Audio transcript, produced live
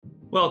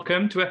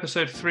Welcome to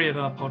episode 3 of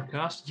our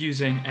podcast,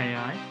 Using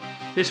AI.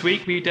 This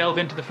week we delve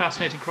into the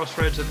fascinating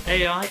crossroads of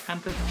AI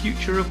and the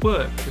future of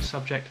work, a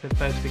subject that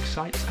both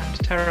excites and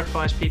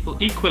terrifies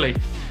people equally.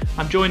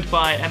 I'm joined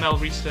by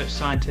ML research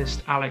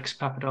scientist Alex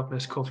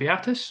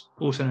Papadopoulos-Korfiatis,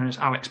 also known as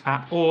Alex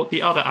Pat, or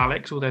the other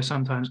Alex, although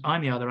sometimes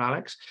I'm the other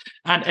Alex,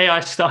 and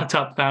AI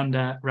startup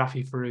founder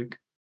Rafi Farouk.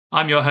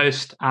 I'm your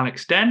host,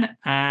 Alex Den,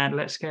 and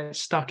let's get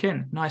stuck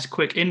in. Nice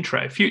quick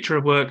intro. Future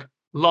of work,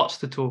 lots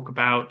to talk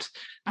about.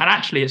 And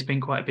actually, it's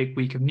been quite a big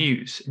week of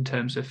news in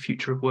terms of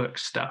future of work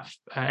stuff.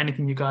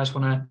 Anything you guys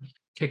want to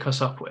kick us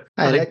off with?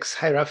 Hi, Alex.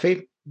 Hi,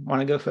 Rafi.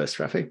 Want to go first,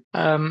 Rafi?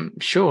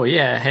 Sure.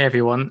 Yeah. Hey,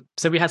 everyone.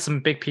 So we had a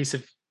big piece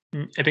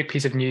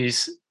of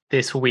news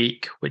this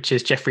week, which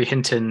is Geoffrey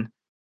Hinton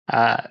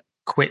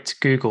quit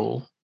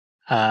Google,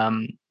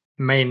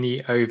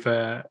 mainly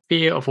over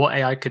fear of what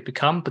AI could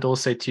become, but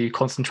also to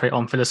concentrate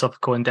on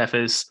philosophical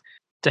endeavors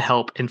to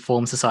help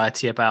inform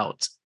society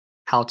about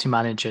how to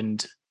manage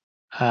and,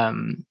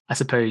 I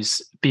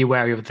suppose, be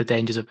wary of the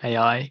dangers of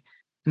AI.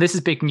 And this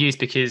is big news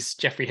because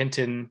Geoffrey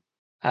Hinton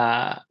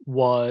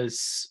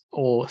was,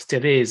 or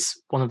still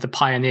is, one of the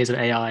pioneers of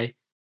AI,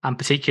 and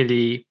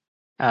particularly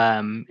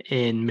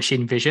in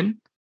machine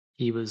vision.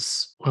 He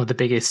was one of the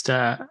biggest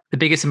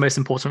and most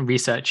important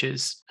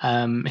researchers.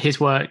 His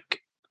work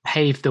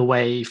paved the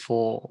way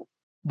for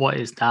what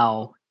is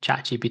now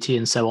ChatGPT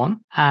and so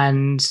on.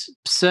 And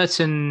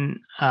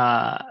certain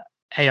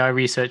AI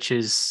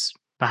researchers,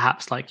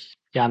 perhaps like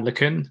Jan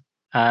LeCun,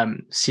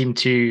 seem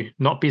to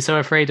not be so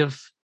afraid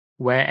of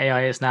where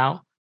AI is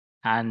now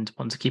and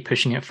want to keep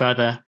pushing it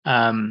further.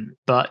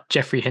 But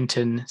Geoffrey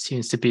Hinton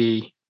seems to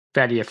be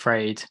fairly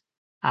afraid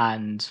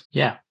and,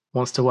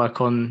 wants to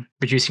work on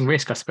reducing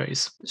risk, I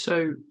suppose.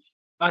 So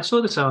I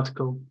saw this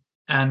article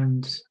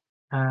and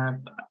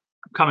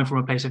coming from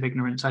a place of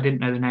ignorance, I didn't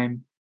know the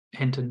name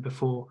Hinton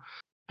before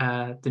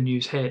the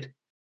news hit.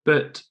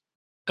 But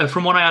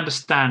from what I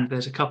understand,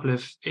 there's a couple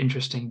of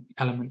interesting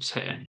elements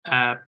here.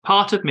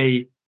 Part of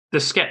me, the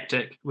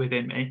skeptic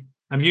within me,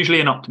 I'm usually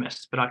an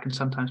optimist, but I can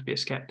sometimes be a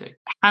skeptic.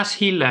 Has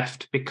he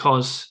left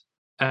because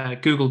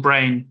Google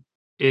Brain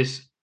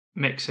is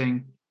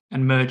mixing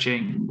and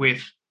merging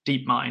with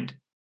DeepMind,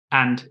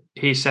 and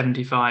he's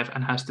 75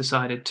 and has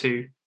decided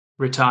to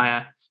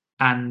retire,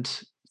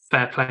 and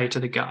fair play to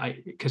the guy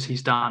because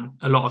he's done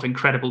a lot of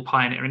incredible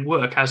pioneering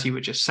work, as you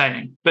were just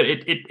saying. But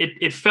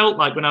it felt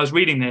like when I was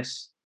reading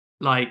this,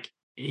 like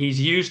he's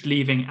used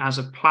leaving as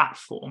a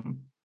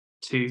platform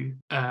to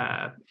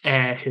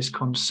air his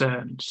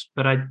concerns.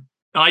 But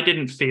I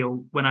didn't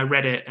feel when I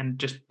read it and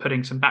just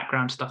putting some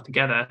background stuff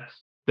together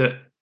that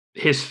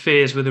his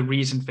fears were the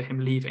reason for him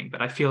leaving.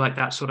 But I feel like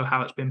that's sort of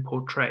how it's been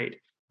portrayed.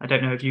 I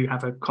don't know if you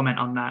have a comment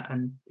on that.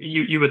 And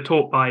you were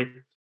taught by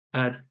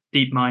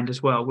DeepMind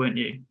as well, weren't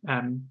you,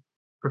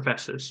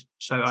 professors?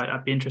 So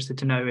I'd be interested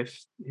to know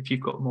if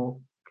you've got more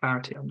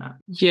clarity on that.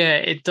 Yeah,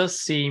 it does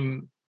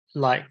seem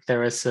like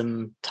there are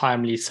some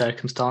timely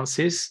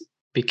circumstances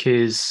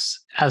because,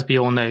 as we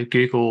all know,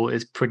 Google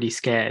is pretty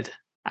scared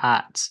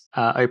at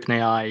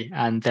OpenAI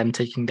and them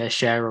taking their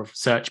share of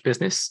search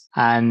business.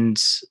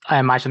 And I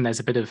imagine there's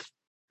a bit of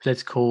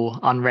political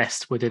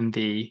unrest within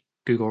the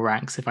Google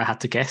ranks, if I had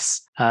to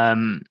guess.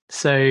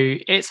 So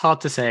it's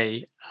hard to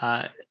say.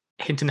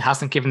 Hinton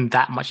hasn't given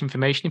that much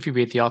information if you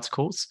read the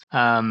articles,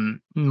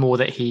 more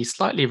that he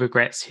slightly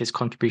regrets his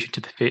contribution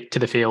to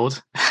the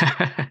field.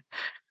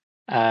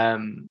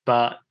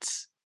 But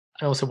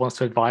also wants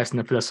to advise on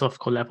a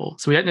philosophical level.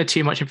 So we don't know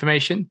too much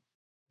information,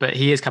 but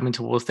he is coming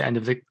towards the end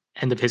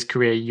of his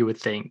career, you would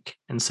think.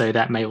 And so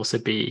that may also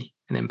be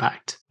an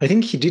impact. I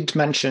think he did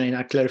mention in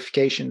a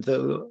clarification,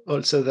 though,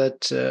 also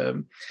that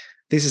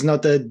this is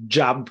not a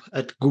jab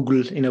at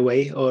Google in a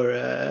way,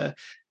 or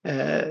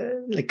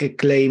like a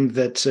claim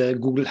that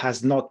Google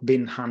has not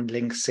been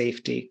handling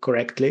safety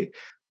correctly,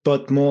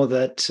 but more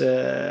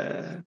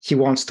that he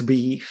wants to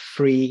be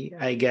free,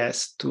 I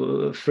guess,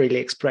 to freely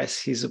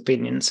express his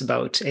opinions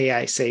about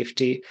AI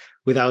safety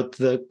without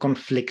the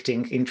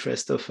conflicting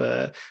interest of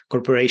a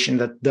corporation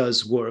that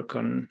does work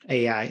on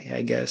AI,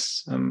 I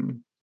guess.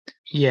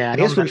 I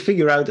guess we'll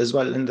figure out as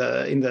well in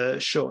the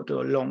short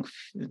or long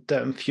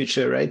term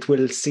future, right?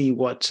 We'll see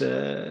what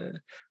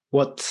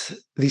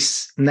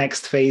this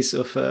next phase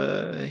of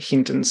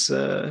Hinton's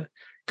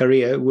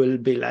career will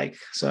be like.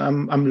 So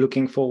I'm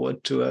looking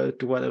forward to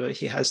whatever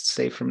he has to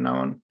say from now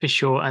on. For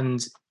sure,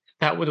 and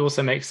that would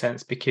also make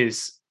sense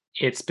because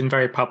it's been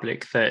very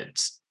public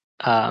that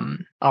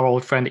our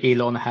old friend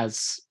Elon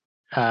has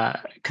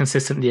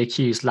consistently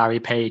accused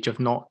Larry Page of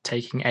not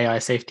taking AI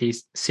safety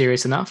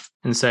serious enough,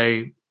 and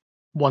so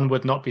one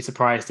would not be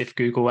surprised if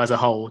Google as a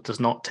whole does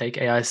not take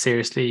AI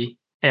safety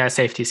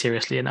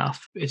seriously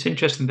enough. It's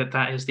interesting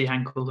that is the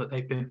angle that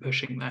they've been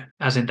pushing there,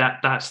 as in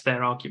that's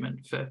their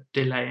argument for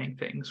delaying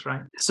things,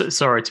 right? So,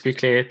 sorry, to be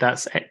clear,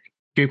 that's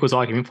Google's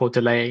argument for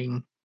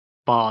delaying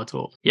Bard.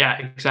 Yeah,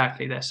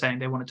 exactly. They're saying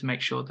they wanted to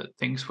make sure that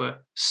things were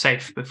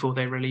safe before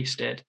they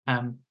released it,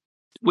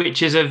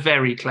 which is a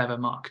very clever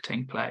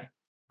marketing play.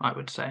 I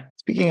would say.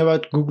 Speaking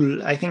about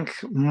Google, I think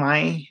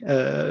my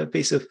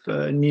piece of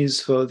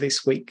news for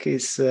this week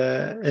is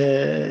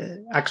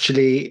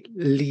actually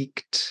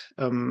leaked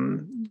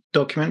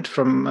document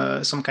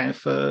from some kind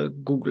of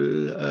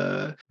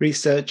Google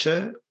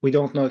researcher. We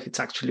don't know if it's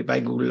actually by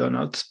Google or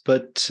not,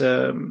 but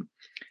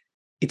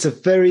it's a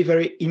very,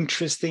 very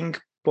interesting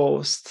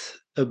post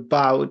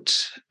about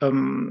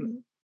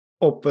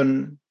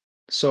open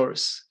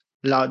source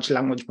large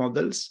language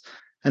models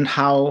and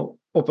how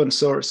open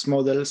source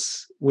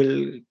models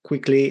will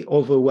quickly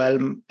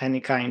overwhelm any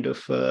kind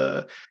of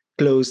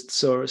closed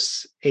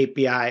source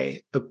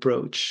API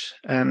approach.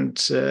 And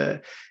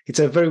it's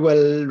a very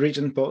well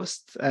written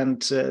post,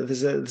 and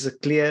there's a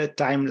clear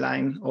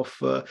timeline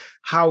of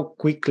how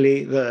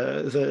quickly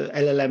the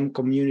LLM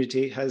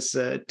community has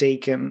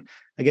taken,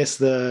 I guess,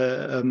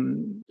 the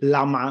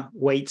Llama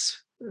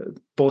weights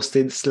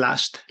posted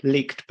 /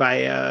 leaked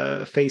by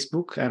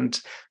Facebook and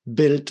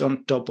built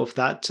on top of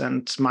that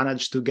and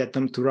managed to get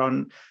them to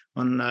run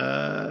on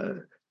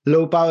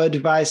low power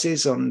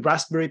devices, on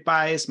Raspberry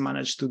Pis,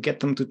 managed to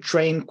get them to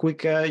train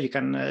quicker. You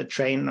can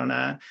train on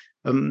a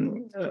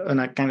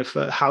kind of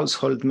a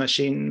household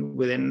machine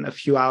within a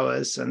few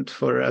hours and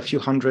for a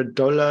few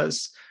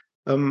 $100,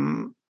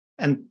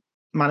 and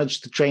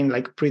managed to train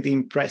like pretty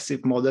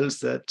impressive models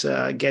that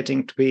are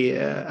getting to be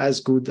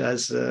as good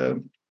as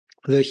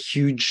the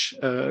huge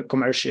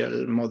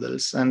commercial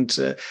models. And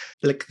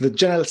like the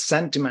general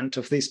sentiment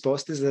of this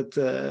post is that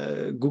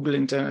Google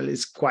internal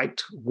is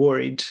quite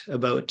worried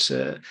about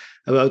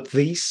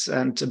this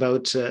and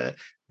about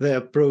the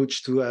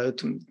approach to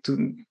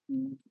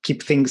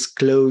keep things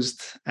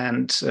closed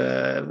and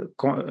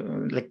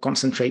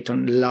concentrate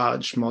on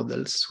large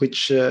models,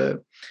 which I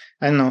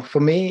don't know. For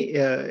me,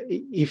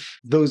 if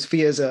those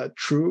fears are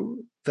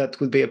true, that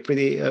would be a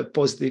pretty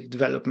positive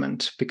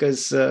development,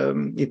 because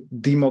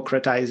it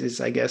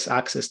democratizes, I guess,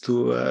 access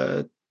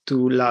to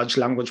large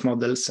language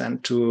models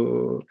and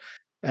to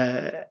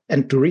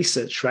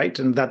research, right?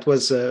 And that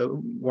was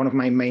one of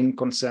my main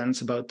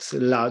concerns about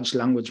large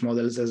language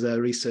models as a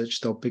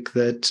research topic,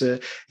 that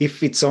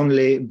if it's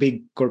only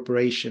big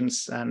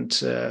corporations and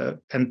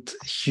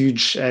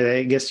huge,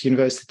 I guess,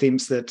 university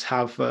teams that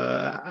have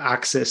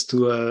access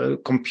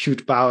to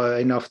compute power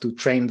enough to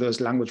train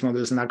those language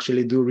models and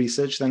actually do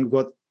research, then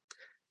what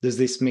does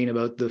this mean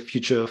about the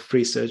future of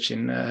research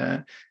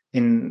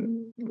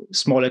in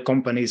smaller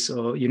companies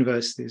or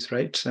universities,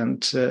 right?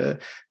 And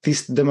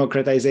this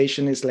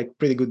democratization is like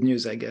pretty good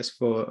news, I guess,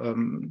 for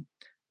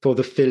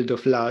the field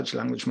of large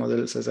language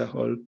models as a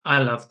whole.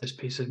 I love this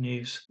piece of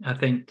news. I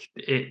think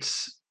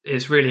it's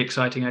really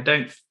exciting. I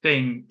don't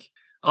think,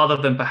 other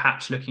than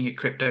perhaps looking at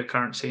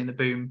cryptocurrency and the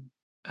boom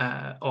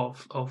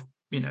of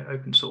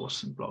open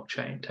source and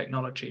blockchain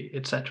technology,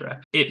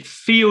 etc., it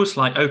feels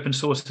like open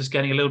source is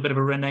getting a little bit of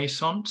a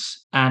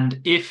renaissance. And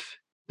if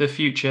the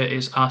future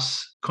is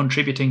us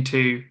contributing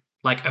to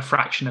like a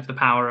fraction of the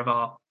power of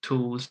our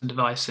tools and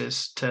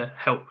devices to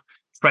help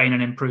train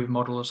and improve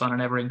models on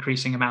an ever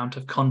increasing amount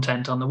of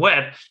content on the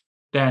web,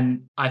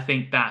 then I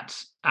think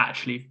that's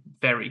actually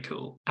very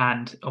cool.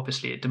 And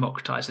obviously it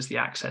democratizes the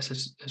access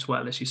as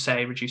well, as you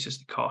say, reduces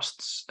the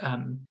costs.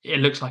 It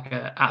looks like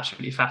an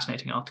absolutely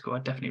fascinating article.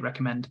 I'd definitely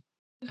recommend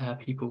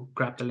people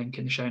grab the link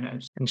in the show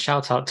notes. And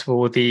shout out to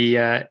all the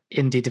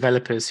indie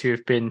developers who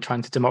have been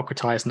trying to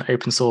democratize and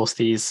open source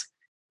these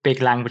big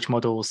language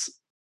models.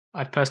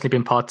 I've personally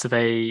been part of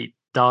a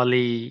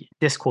DALL-E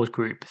Discord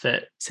group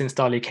that, since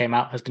DALL-E came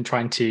out, has been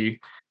trying to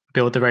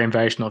build their own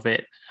version of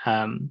it.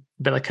 A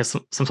bit like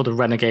some sort of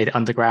renegade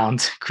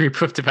underground group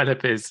of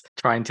developers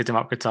trying to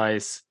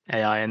democratize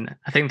AI. And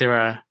I think there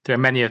are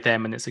many of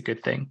them, and it's a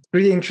good thing.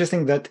 Really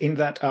interesting that in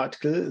that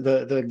article,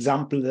 the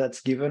example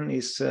that's given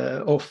is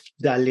of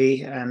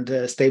DALL-E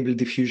and Stable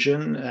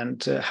Diffusion,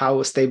 and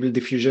how Stable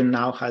Diffusion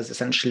now has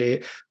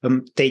essentially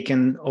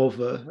taken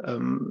over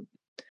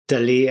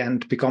DALL-E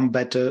and become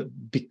better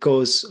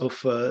because of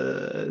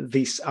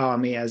this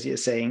army, as you're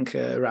saying,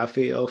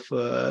 Rafi, of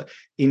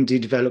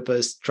indie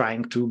developers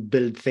trying to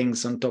build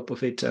things on top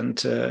of it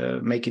and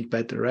make it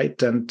better,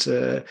 right? And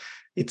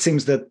it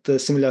seems that the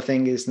similar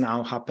thing is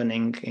now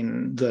happening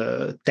in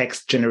the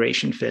text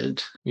generation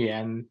field. Yeah,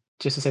 and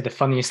just to say, the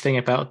funniest thing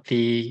about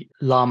the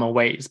Llama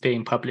weights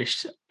being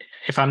published,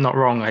 if I'm not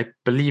wrong, I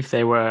believe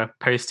they were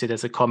posted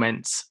as a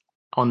comment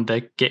on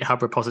the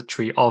GitHub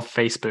repository of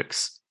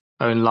Facebook's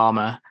own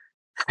Llama.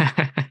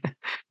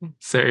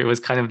 So it was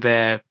kind of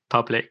there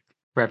public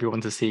for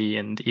everyone to see,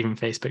 and even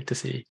Facebook to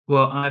see.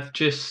 Well, I've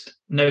just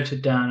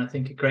noted down, I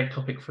think a great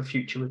topic for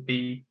future would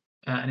be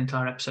an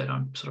entire episode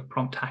on sort of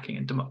prompt hacking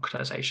and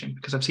democratization,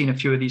 because I've seen a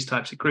few of these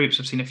types of groups.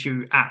 I've seen a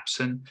few apps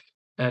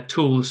and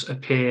tools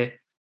appear,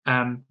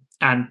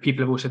 and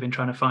people have also been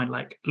trying to find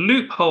like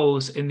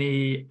loopholes in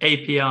the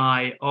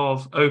API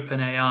of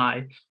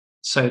OpenAI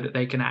so that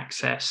they can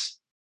access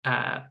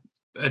a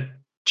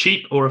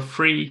cheap or a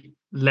free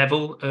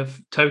level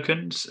of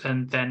tokens,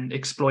 and then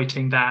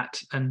exploiting that.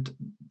 And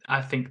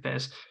I think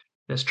there's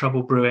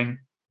trouble brewing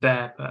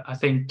there. But I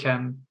think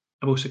I've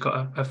also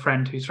got a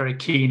friend who's very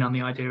keen on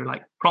the idea of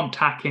like prompt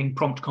hacking,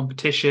 prompt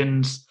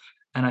competitions,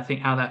 and I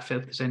think how that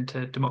filters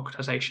into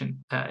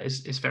democratization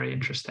is very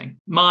interesting.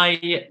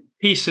 My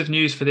piece of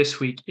news for this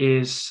week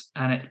is,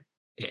 and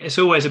it's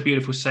always a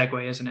beautiful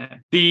segue, isn't it?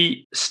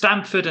 The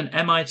Stanford and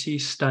MIT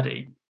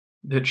study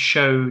that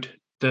showed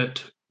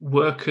that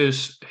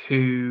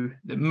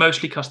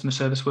mostly customer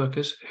service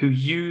workers who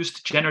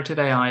used generative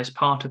AI as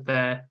part of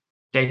their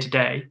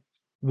day-to-day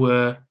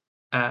were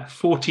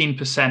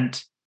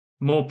 14%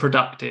 more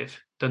productive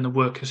than the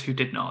workers who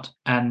did not.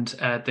 And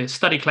the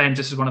study claims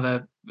this is one of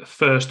the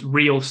first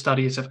real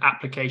studies of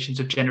applications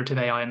of generative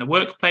AI in the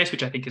workplace,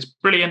 which I think is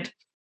brilliant.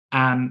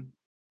 And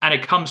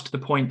it comes to the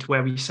point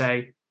where we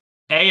say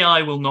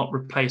AI will not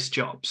replace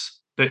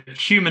jobs, but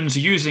humans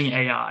using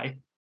AI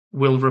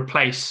will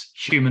replace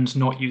humans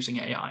not using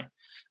AI.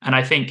 And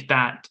I think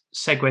that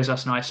segues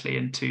us nicely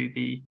into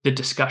the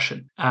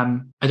discussion.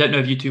 I don't know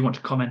if you two want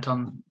to comment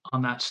on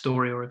that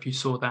story, or if you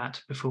saw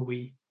that before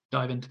we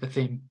dive into the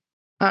theme.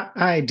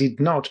 I did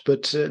not,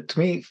 but to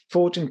me,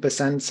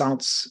 14%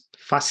 sounds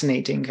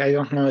fascinating. I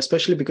don't know,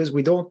 especially because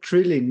we don't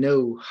really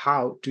know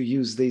how to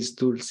use these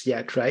tools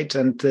yet, right?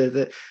 And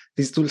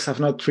these tools have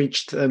not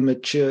reached a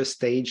mature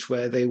stage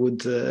where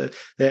they're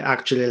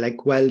actually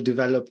like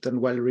well-developed and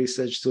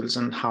well-researched tools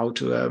on how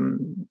to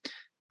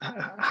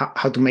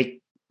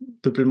make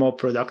people more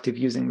productive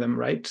using them,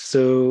 right?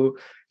 So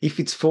if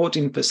it's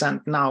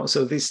 14% now,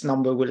 so this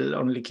number will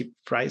only keep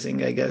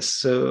rising, I guess.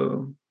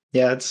 So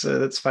yeah,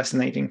 that's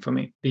fascinating for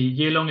me. The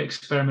year-long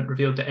experiment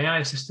revealed that AI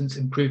assistants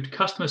improved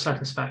customer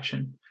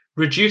satisfaction,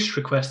 reduced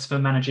requests for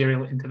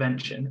managerial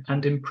intervention,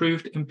 and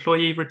improved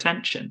employee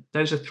retention.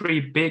 Those are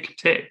 3 big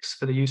ticks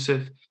for the use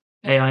of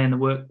AI in the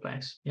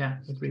workplace. Yeah,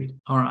 agreed.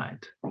 All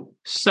right.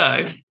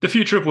 So the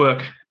future of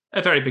work,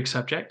 a very big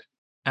subject.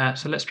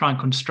 So let's try and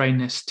constrain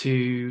this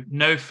to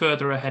no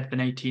further ahead than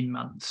 18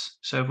 months.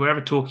 So if we're ever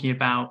talking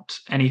about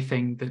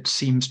anything that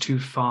seems too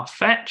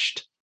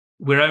far-fetched,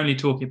 we're only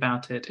talking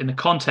about it in the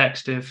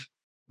context of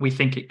we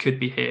think it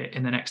could be here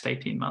in the next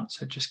 18 months.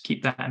 So just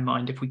keep that in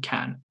mind if we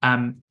can.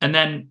 And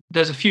then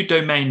there's a few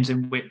domains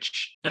in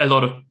which a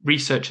lot of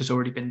research has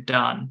already been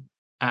done,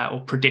 or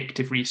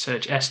predictive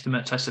research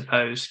estimates, I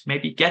suppose.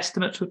 Maybe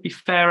guesstimates would be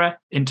fairer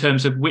in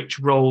terms of which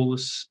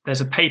roles. There's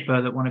a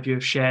paper that one of you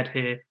have shared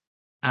here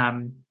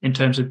in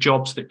terms of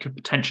jobs that could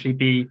potentially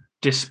be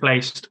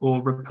displaced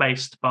or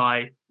replaced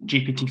by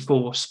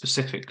GPT-4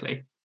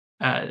 specifically.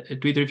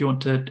 Do either of you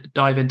want to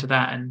dive into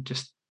that and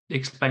just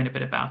explain a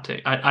bit about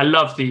it? I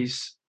love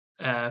these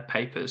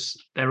papers.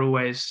 They're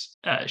always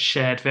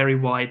shared very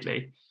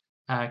widely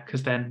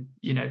because then,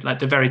 like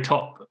the very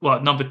top,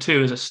 number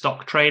 2 is a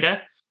stock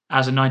trader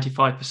has a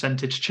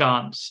 95%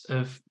 chance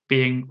of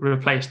being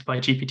replaced by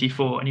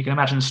GPT-4. And you can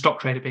imagine a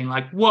stock trader being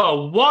like,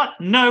 whoa, what?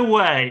 No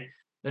way.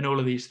 And all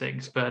of these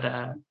things. But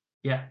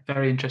yeah,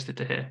 very interested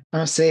to hear. I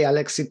must say,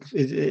 Alex,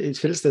 it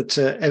feels that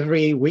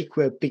every week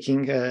we're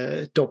picking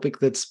a topic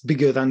that's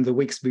bigger than the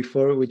weeks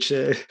before, which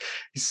is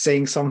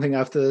saying something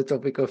after the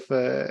topic of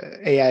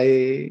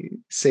AI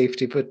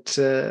safety. But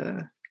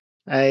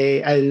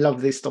I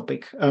love this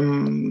topic.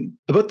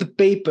 About the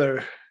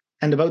paper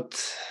and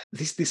about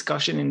this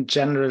discussion in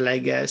general, I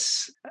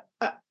guess,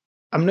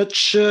 I'm not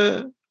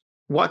sure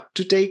what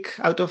to take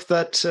out of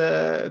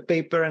that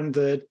paper and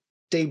the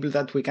table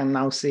that we can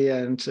now see,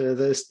 and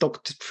the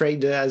stock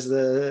trader as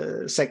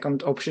the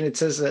second option. It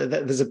says that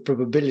there's a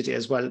probability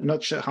as well.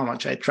 Not sure how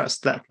much I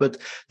trust that, but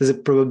there's a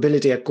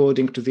probability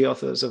according to the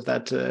authors of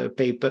that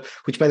paper,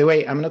 which, by the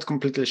way, I'm not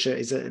completely sure.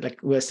 Is like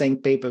we're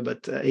saying paper,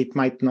 but it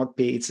might not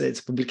be.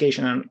 It's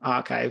publication and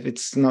archive.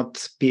 It's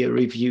not peer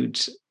reviewed,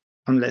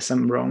 unless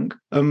I'm wrong.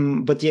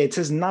 But yeah, it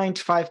says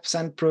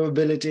 95%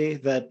 probability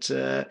that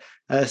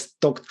a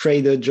stock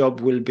trader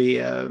job will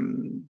be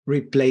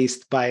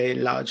replaced by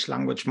large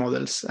language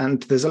models.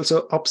 And there's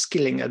also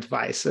upskilling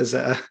advice as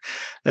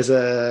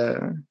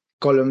a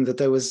column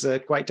that I was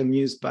quite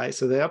amused by.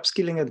 So the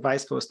upskilling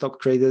advice for stock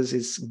traders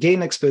is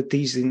gain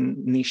expertise in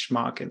niche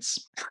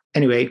markets.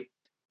 Anyway,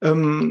 I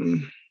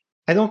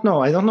don't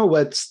know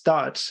where to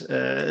start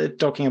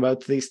talking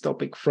about this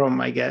topic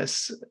from, I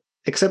guess,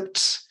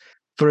 except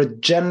for a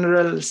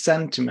general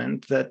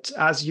sentiment that,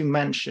 as you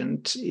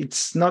mentioned,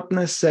 it's not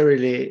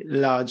necessarily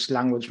large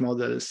language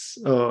models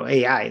or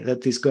AI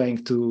that is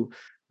going to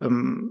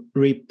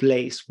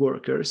replace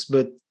workers,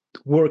 but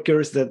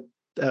workers that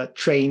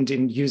trained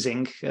in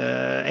using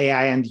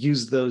AI and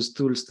use those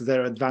tools to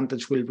their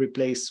advantage will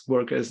replace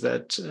workers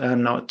that are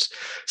not.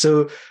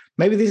 So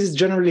maybe this is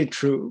generally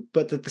true,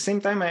 but at the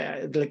same time,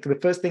 the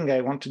first thing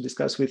I want to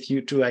discuss with you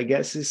two, I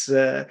guess, is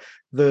the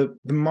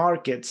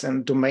markets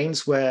and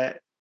domains where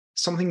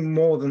something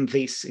more than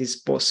this is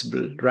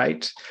possible,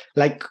 right?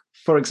 Like,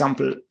 for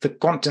example, the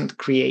content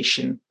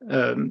creation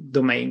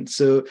domain.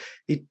 So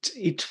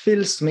it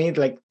feels to me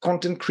like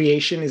content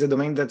creation is a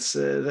domain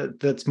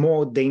that's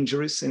more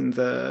dangerous in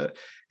the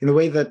in a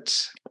way that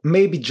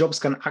maybe jobs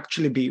can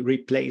actually be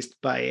replaced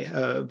by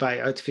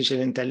artificial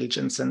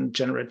intelligence and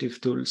generative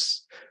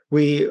tools.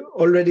 We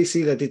already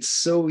see that it's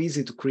so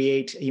easy to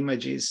create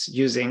images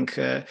using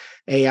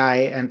AI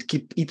and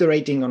keep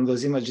iterating on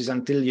those images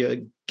until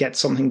you get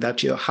something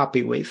that you're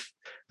happy with.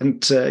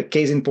 And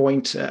case in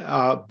point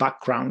are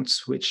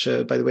backgrounds, which,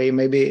 by the way,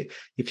 maybe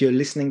if you're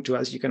listening to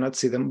us, you cannot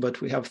see them, but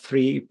we have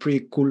 3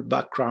 pretty cool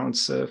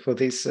backgrounds for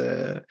this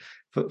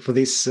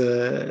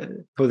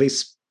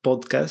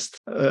podcast.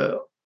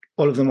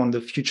 All of them on the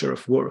future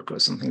of work or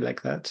something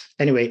like that.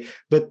 Anyway,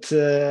 but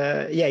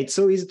it's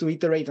so easy to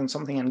iterate on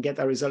something and get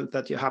a result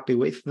that you're happy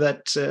with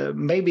that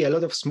maybe a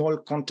lot of small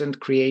content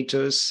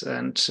creators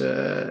and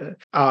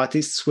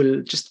artists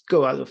will just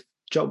go out of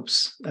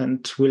jobs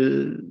and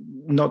will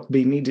not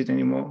be needed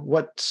anymore.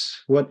 What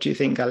do you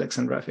think, Alex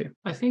and Rafi?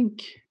 I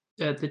think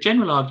the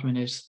general argument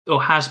is,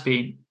 or has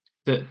been,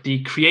 that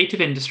the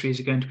creative industries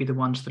are going to be the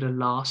ones that are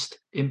last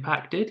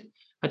impacted.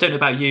 I don't know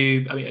about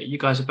you. I mean, you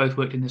guys have both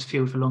worked in this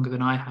field for longer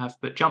than I have,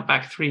 but jump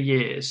back 3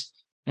 years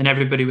and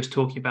everybody was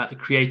talking about the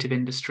creative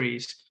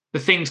industries, the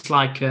things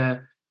like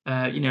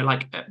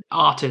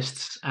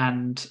artists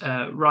and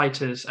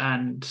writers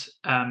and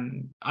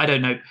I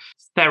don't know,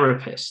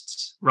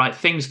 therapists, right?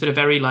 Things that are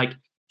very like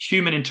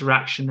human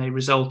interaction. They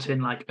result in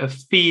like a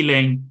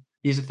feeling.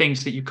 These are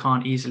things that you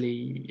can't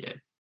easily,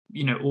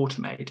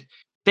 automate.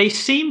 They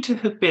seem to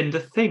have been the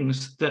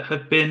things that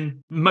have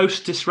been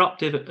most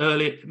disrupted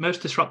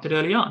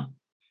early on,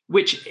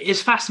 which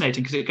is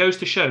fascinating because it goes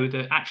to show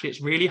that actually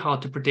it's really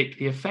hard to predict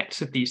the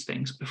effects of these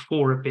things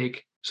before a big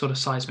sort of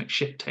seismic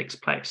shift takes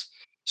place.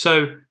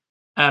 So,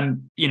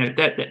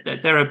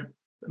 there are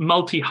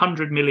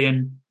multi-hundred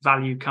million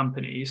value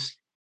companies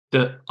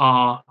that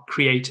are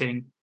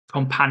creating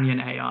companion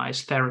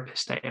AIs,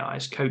 therapist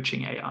AIs,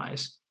 coaching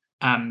AIs,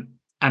 and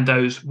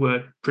those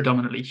were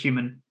predominantly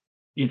human,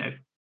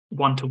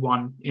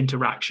 one-to-one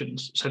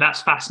interactions. So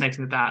that's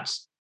fascinating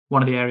that's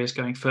one of the areas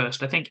going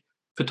first. I think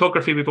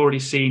photography, we've already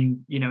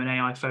seen, an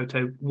AI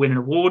photo win an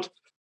award,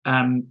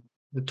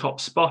 the top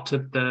spot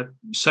of the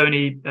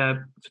Sony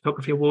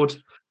Photography Awards.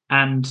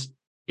 And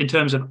in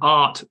terms of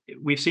art,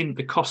 we've seen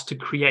the cost to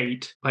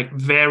create like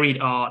varied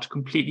art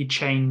completely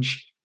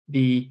change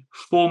the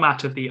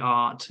format of the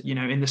art,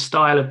 in the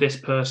style of this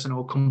person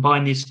or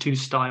combine these 2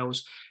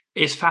 styles.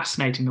 It's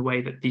fascinating the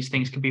way that these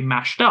things can be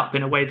mashed up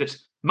in a way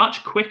that's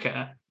much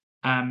quicker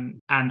and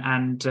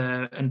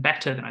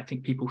better than I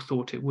think people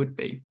thought it would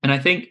be. And I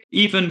think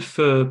even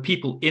for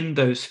people in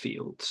those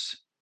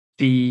fields,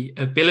 the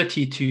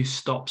ability to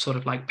stop sort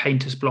of like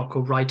painter's block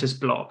or writer's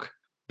block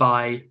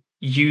by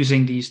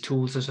using these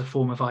tools as a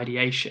form of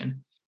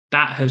ideation,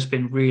 that has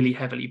been really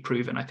heavily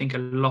proven. I think a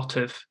lot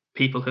of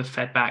people have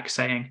fed back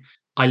saying,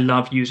 I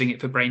love using it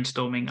for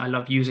brainstorming. I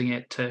love using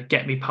it to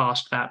get me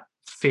past that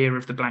fear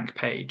of the blank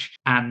page.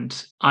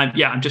 And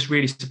I'm just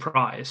really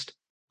surprised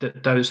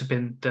that those have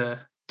been the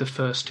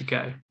first to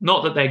go.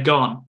 Not that they're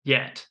gone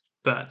yet,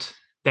 but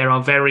there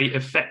are very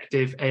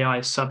effective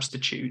AI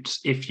substitutes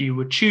if you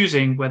were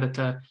choosing whether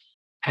to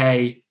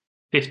pay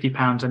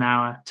 £50 an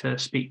hour to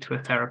speak to a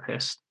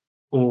therapist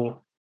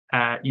or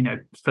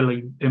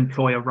fully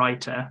employ a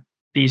writer.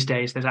 These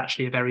days there's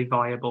actually a very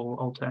viable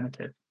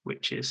alternative,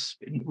 which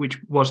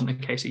wasn't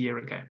the case a year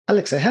ago.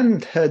 Alex, I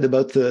hadn't heard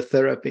about the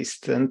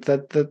therapist, and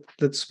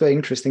that's very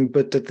interesting,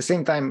 but at the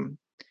same time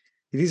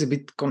it is a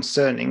bit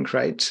concerning,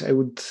 right? I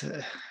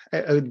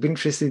would be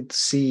interested to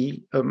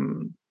see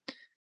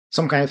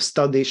some kind of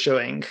study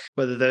showing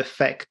whether the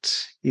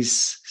effect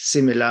is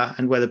similar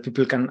and whether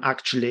people can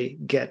actually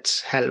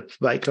get help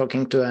by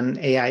talking to an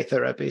AI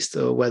therapist,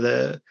 or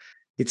whether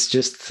it's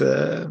just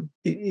I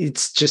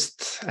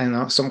don't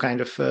know, some kind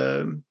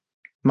of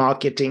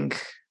marketing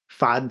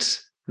fad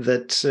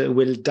that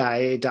will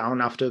die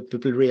down after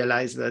people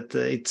realize that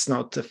it's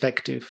not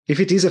effective. If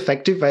it is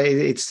effective,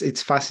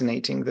 it's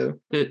fascinating though.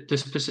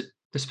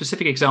 The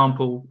specific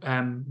example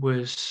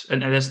was,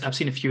 and I've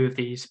seen a few of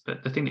these,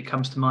 but the thing that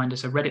comes to mind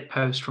is a Reddit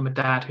post from a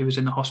dad who was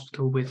in the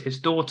hospital with his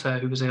daughter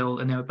who was ill,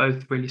 and they were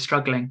both really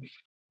struggling.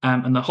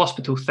 And the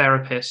hospital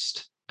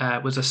therapist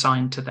was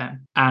assigned to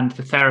them, and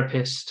the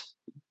therapist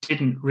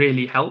didn't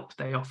really help.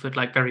 They offered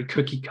like very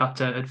cookie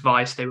cutter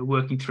advice. They were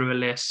working through a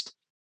list,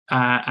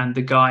 and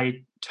the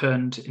guy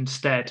turned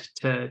instead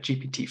to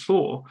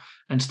GPT-4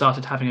 and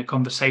started having a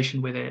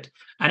conversation with it,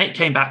 and it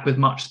came back with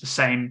much the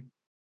same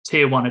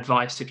tier 1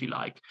 advice, if you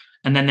like.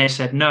 And then they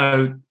said,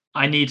 no,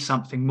 I need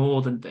something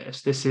more than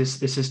this. This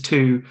is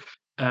too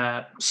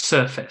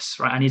surface,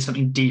 right? I need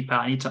something deeper.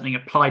 I need something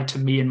applied to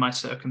me and my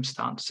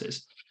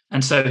circumstances.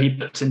 And so he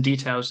puts in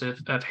details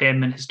of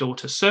him and his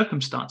daughter's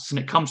circumstances, and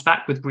it comes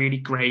back with really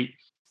great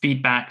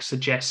feedback,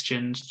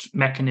 suggestions,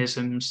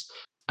 mechanisms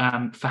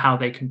for how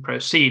they can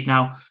proceed.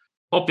 Now,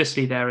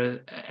 obviously, there are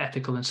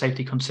ethical and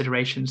safety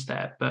considerations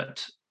there,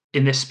 but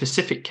in this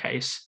specific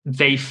case,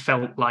 they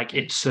felt like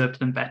it served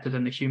them better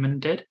than the human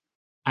did.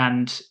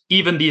 And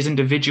even these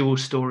individual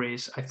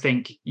stories, I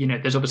think,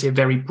 there's obviously a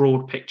very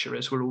broad picture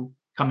as we're all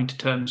coming to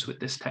terms with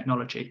this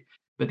technology.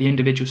 but the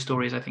individual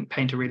stories, I think,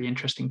 paint a really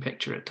interesting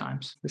picture at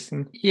times.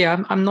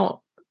 Yeah, I'm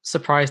not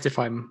surprised, if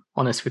I'm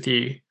honest with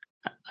you.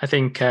 I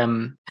think,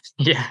 the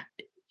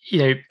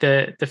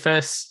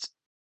first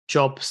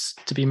jobs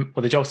to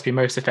be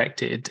most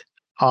affected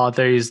are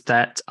those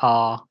that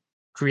are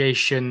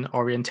creation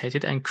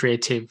orientated and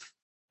creative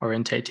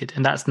orientated,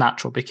 and that's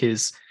natural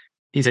because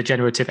these are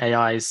generative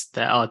AIs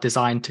that are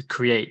designed to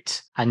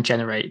create and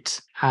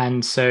generate.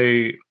 And so,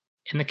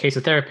 in the case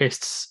of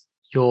therapists,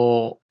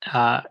 you're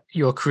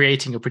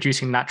creating or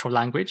producing natural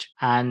language,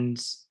 and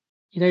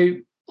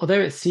although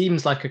it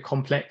seems like a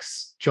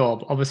complex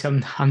job,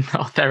 obviously I'm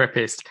not a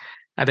therapist.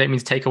 I don't mean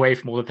to take away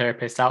from all the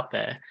therapists out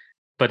there,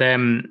 but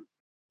in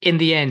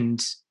the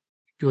end,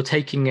 you're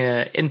taking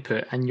an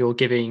input and you're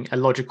giving a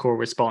logical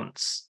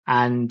response,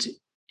 and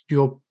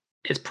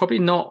it's probably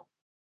not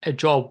a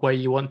job where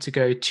you want to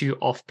go too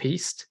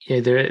off-piste.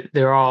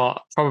 There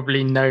are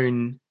probably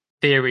known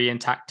theory and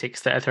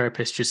tactics that a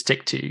therapist should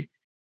stick to.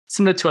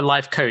 Similar to a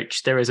life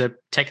coach, there is a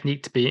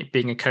technique to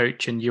being a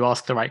coach, and you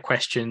ask the right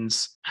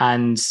questions.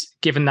 And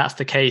given that's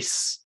the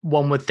case,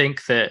 one would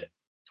think that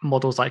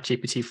models like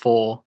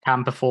GPT-4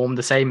 can perform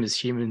the same as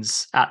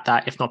humans at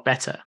that, if not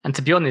better. And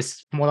to be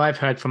honest, from what I've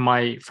heard from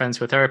my friends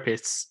who are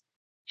therapists,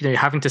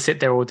 having to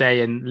sit there all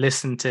day and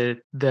listen to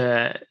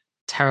the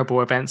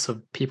terrible events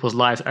of people's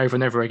lives over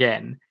and over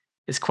again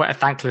is quite a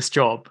thankless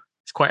job.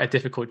 It's quite a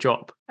difficult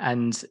job,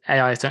 and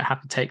AIs don't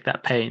have to take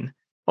that pain.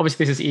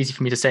 Obviously, this is easy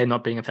for me to say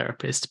not being a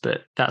therapist,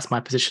 but that's my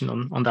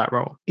position on that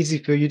role. Easy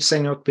for you to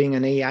say not being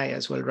an AI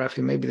as well,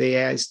 Rafi. Maybe the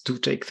AIs do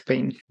take the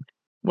pain.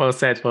 Well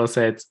said, well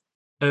said.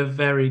 A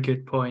very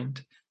good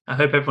point. I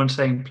hope everyone's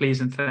saying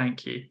please and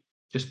thank you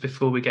just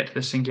before we get to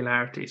the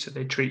singularity, so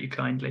they treat you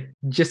kindly.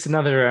 Just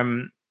another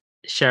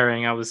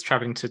sharing. I was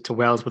traveling to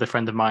Wales with a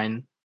friend of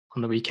mine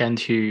on the weekend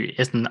who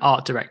is an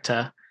art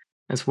director,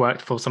 has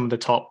worked for some of the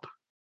top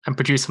and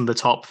produced some of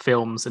the top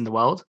films in the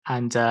world.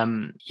 And,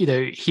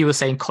 he was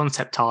saying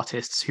concept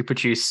artists who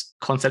produce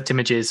concept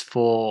images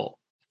for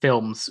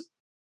films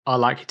are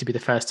likely to be the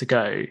first to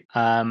go.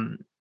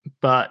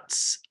 But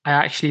I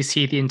actually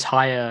see the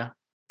entire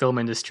film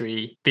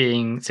industry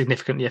being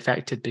significantly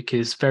affected,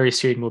 because very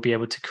soon anyone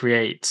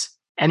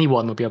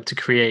will be able to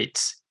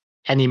create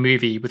any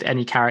movie with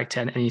any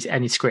character and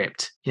any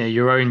script.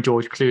 Your own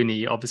George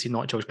Clooney, obviously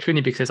not George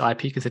Clooney because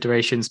IP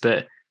considerations,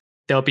 but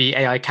there'll be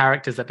AI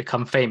characters that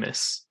become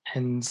famous.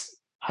 And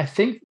I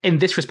think in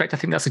this respect, I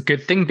think that's a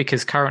good thing,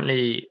 because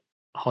currently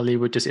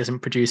Hollywood just isn't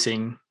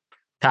producing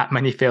that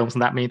many films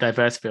and that many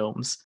diverse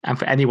films. And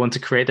for anyone to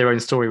create their own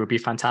story would be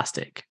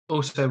fantastic.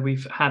 Also,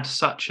 we've had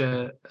such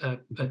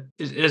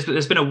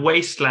there's been a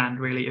wasteland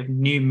really of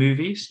new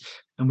movies,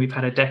 and we've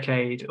had a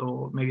decade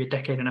or maybe a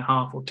decade and a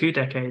half or 2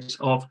 decades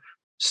of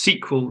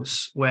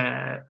sequels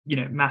where,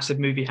 massive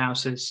movie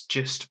houses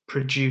just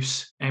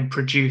produce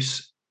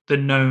the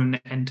known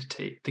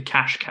entity, the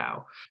cash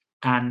cow.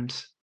 And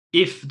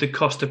if the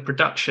cost of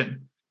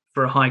production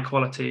for a high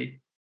quality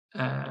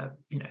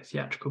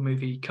theatrical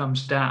movie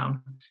comes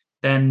down,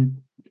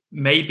 then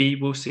maybe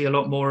we'll see a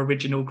lot more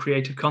original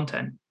creative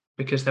content,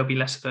 because there'll be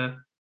less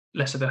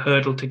of a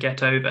hurdle to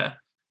get over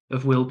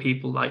of will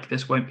people like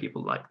this, won't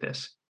people like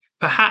this.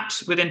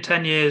 Perhaps within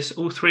 10 years,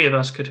 all 3 of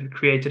us could have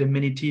created a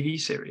mini TV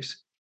series.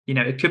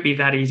 It could be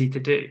that easy to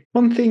do.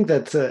 One thing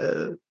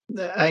that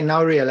I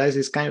now realize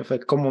is kind of a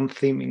common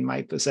theme in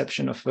my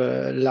perception of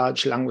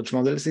large language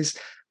models is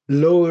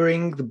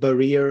lowering the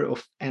barrier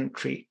of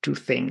entry to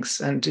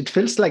things. And it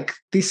feels like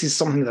this is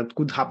something that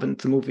could happen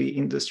to the movie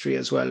industry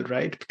as well,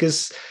 right?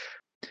 Because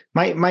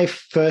my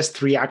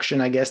first reaction,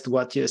 I guess, to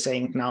what you're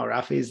saying now,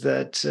 Raf, is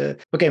that,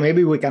 okay,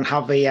 maybe we can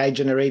have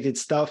AI-generated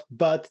stuff,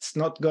 but it's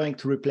not going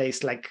to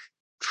replace like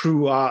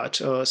true art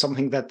or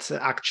something that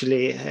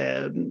actually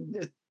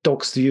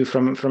talks to you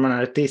from an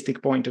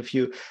artistic point of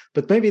view.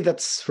 But maybe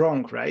that's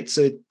wrong, right?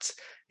 So it's,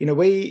 in a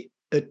way,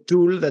 a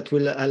tool that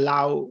will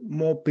allow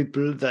more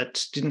people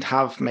that didn't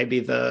have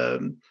maybe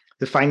the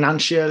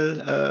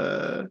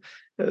financial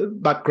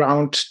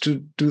background to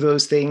do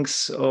those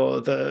things, or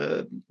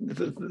the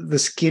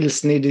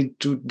skills needed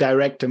to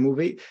direct a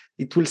movie.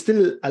 It will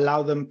still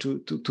allow them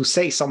to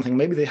say something.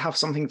 Maybe they have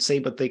something to say,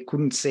 but they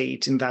couldn't say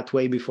it in that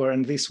way before,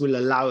 and this will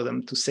allow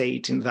them to say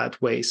it in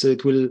that way. So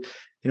it will,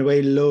 in a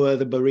way, lower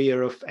the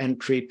barrier of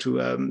entry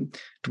to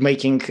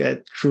making a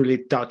truly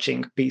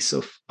touching piece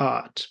of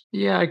art.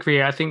 Yeah, I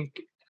agree. I think,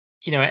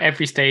 at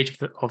every stage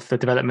of the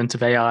development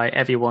of AI,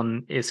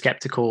 everyone is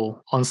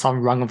skeptical on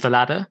some rung of the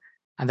ladder,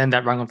 and then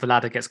that rung of the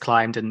ladder gets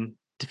climbed and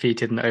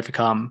defeated and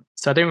overcome.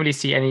 So I don't really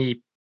see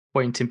any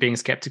point in being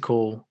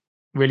skeptical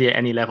really at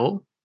any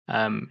level.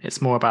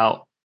 It's more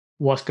about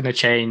what's going to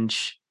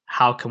change,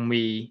 how can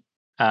we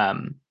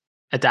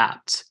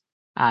adapt,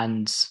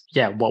 and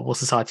what will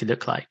society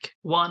look like?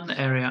 One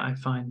area I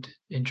find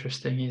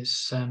interesting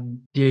is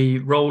the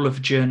role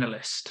of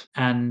journalist.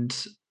 And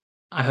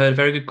I heard a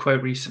very good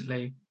quote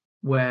recently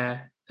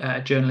where a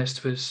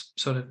journalist was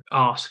sort of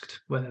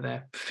asked whether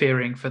they're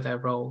fearing for their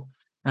role,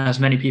 as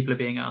many people are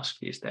being asked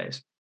these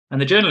days.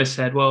 And the journalist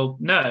said, well,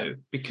 no,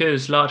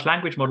 because large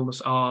language models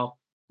are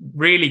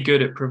really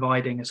good at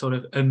providing a sort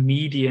of a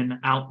median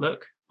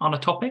outlook on a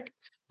topic.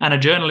 And a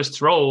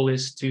journalist's role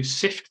is to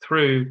sift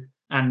through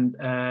and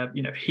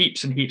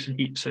heaps and heaps and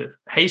heaps of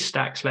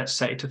haystacks, let's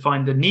say, to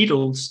find the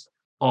needles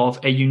of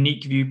a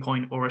unique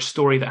viewpoint or a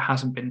story that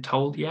hasn't been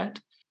told yet.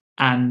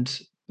 And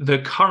the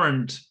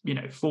current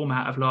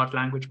format of large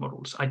language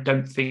models, I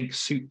don't think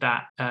suit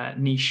that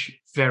niche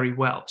very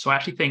well. So I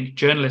actually think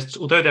journalists,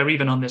 although they're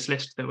even on this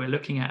list that we're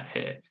looking at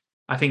here,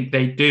 I think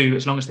they do,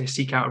 as long as they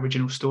seek out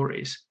original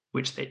stories,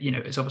 which they,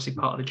 is obviously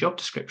part of the job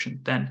description,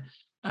 then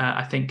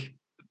I think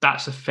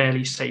that's a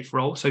fairly safe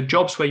role. So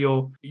jobs where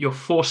you're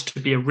forced to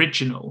be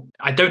original,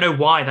 I don't know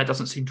why that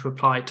doesn't seem to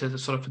apply to the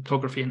sort of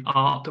photography and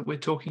art that we're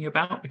talking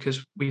about,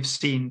 because we've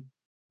seen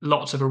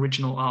lots of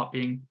original art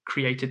being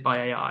created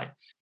by AI.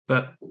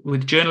 But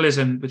with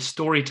journalism, with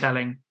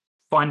storytelling,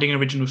 finding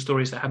original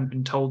stories that haven't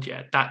been told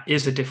yet, that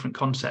is a different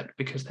concept,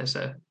 because there's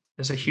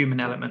a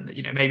human element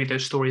that, maybe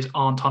those stories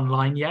aren't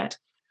online yet,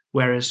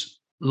 whereas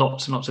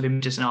lots and lots of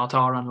images and art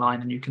are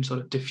online, and you can sort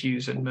of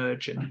diffuse and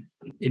merge and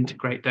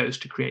integrate those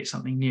to create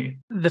something new.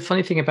 The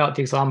funny thing about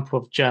the example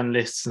of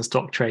journalists and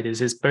stock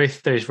traders is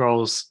both those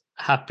roles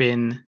have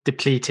been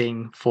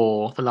depleting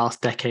for the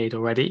last decade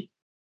already,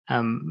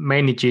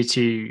 mainly due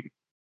to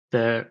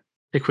the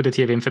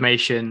liquidity of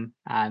information.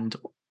 And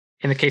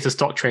in the case of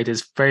stock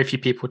traders, very few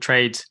people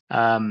trade, say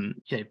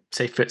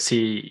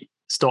FTSE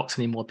stocks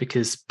anymore,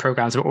 because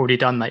programs have already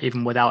done that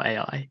even without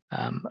AI.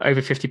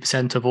 Over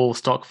 50% of all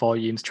stock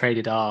volumes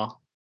traded are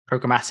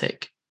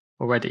programmatic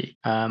already.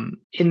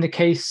 In the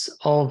case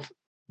of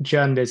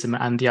journalism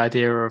and the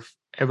idea of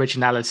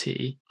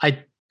originality,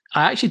 I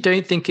actually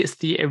don't think it's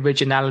the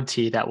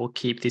originality that will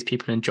keep these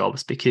people in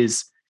jobs,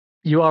 because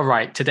you are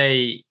right.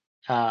 Today,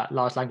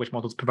 large language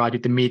models provide you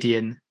the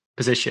median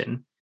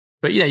position,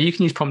 but you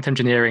can use prompt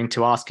engineering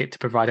to ask it to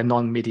provide a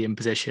non-median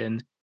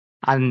position.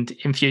 And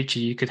in future,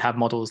 you could have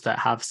models that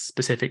have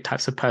specific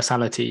types of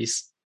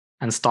personalities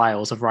and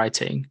styles of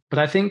writing. But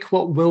I think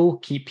what will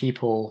keep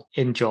people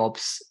in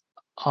jobs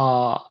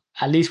are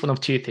at least one of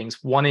two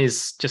things. One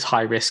is just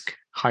high risk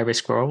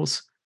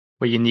roles,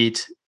 where you need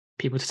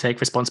people to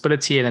take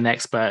responsibility and an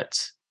expert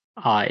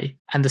eye.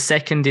 And the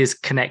second is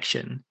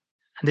connection.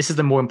 And this is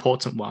the more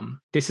important one.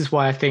 This is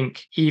why I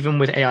think even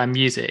with AI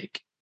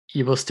music,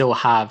 you will still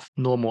have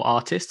normal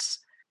artists,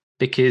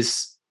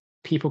 because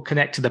people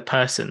connect to the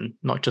person,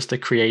 not just the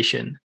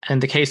creation. And in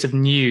the case of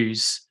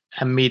news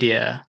and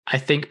media, I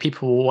think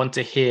people will want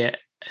to hear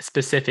a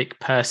specific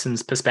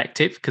person's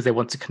perspective because they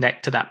want to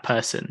connect to that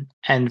person.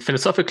 And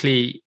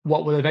philosophically,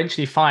 what we'll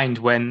eventually find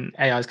when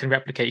AIs can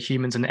replicate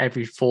humans in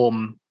every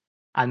form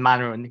and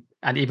manner,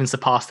 and even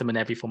surpass them in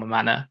every form and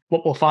manner,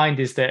 what we'll find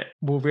is that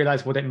we'll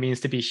realize what it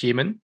means to be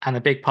human. And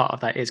a big part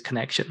of that is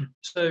connection.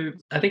 So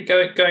I think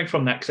going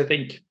from that, because I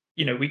think,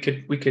 we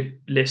could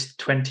list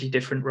 20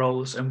 different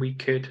roles and we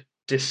could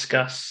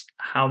discuss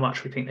how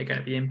much we think they're going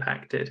to be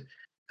impacted.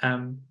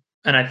 And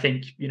I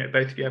think,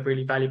 both of you have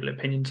really valuable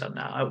opinions on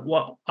that.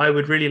 What I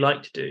would really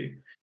like to do,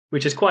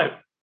 which is it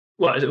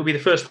will be the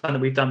first time that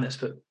we've done this,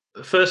 but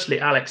firstly,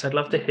 Alex, I'd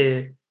love to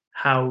hear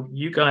how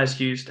you guys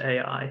used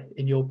AI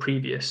in your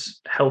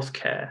previous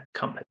healthcare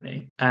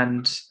company.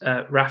 And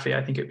Rafi,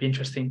 I think it'd be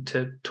interesting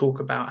to talk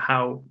about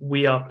how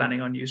we are planning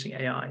on using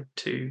AI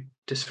to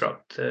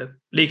disrupt the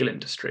legal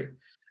industry.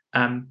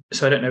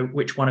 So I don't know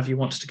which one of you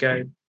wants to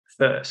go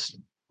first.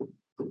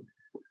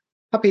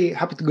 Happy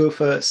to go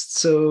first.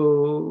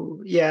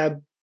 So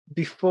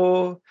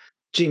before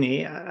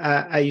Ginny,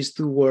 I used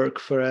to work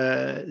for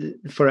a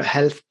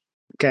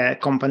healthcare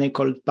company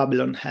called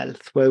Babylon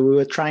Health, where we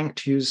were trying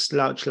to use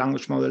large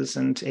language models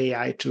and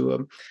AI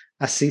to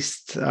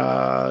assist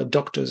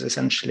doctors,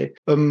 essentially.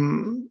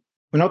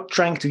 We're not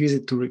trying to use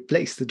it to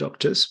replace the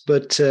doctors,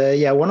 but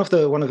one of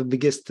the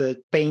biggest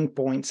pain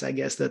points, I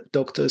guess, that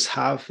doctors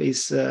have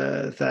is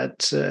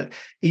that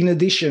in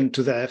addition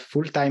to their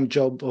full-time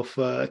job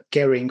of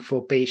caring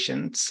for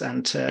patients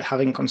and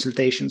having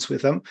consultations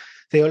with them,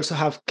 they also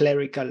have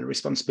clerical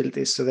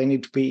responsibilities. So they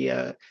need to be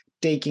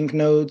taking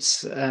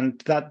notes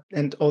and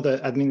other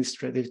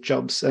administrative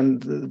jobs,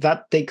 and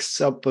that takes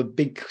up a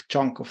big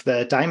chunk of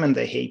their time, and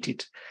they hate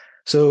it.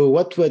 So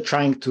what we're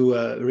trying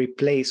to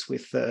replace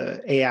with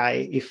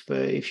AI,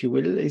 if you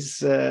will, is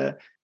the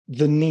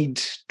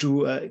need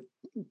to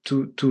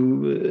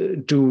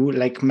do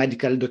like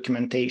medical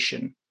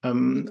documentation,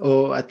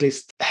 or at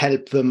least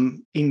help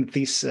them in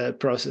this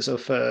process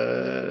of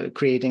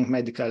creating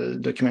medical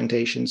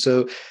documentation.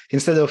 So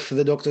instead of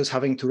the doctors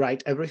having to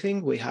write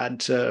everything, we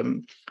had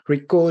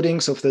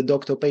recordings of the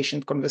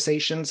doctor-patient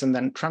conversations, and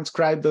then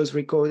transcribe those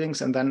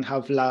recordings, and then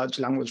have large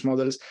language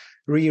models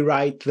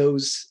rewrite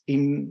those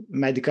in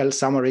medical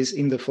summaries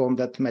in the form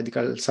that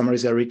medical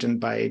summaries are written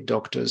by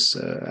doctors,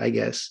 I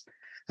guess.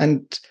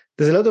 And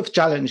there's a lot of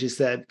challenges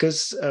there,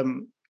 because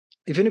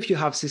even if you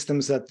have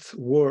systems that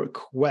work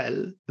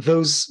well,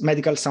 those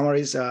medical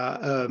summaries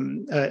are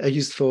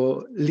used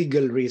for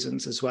legal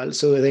reasons as well.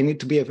 So they need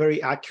to be a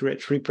very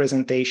accurate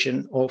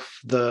representation of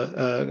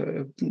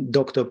the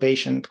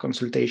doctor-patient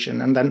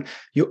consultation. And then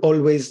you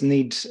always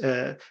need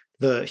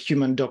the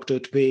human doctor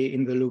to be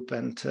in the loop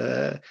and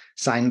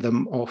sign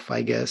them off,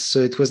 I guess. So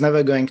it was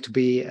never going to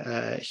be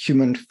a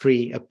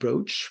human-free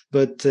approach,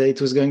 but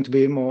it was going to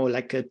be more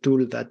like a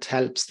tool that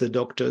helps the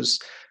doctors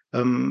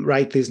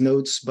write these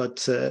notes,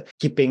 but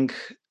keeping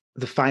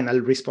the final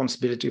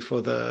responsibility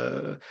for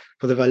the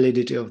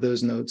validity of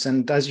those notes.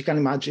 And as you can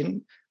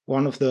imagine,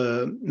 one of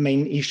the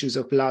main issues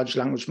of large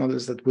language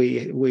models that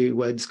we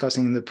were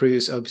discussing in the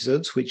previous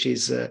episodes, which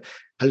is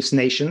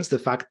hallucinations, the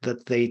fact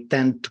that they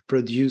tend to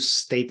produce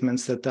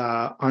statements that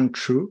are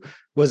untrue,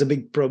 was a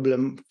big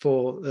problem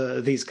for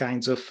these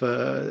kinds of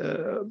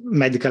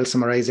medical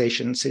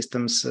summarization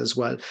systems as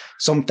well.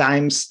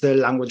 Sometimes the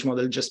language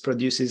model just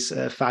produces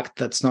a fact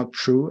that's not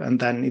true, and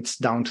then it's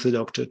down to the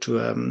doctor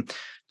to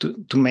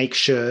make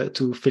sure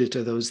to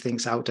filter those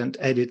things out and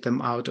edit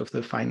them out of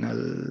the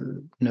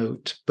final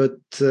note. But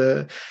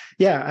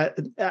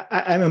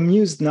I'm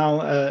amused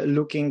now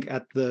looking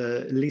at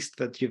the list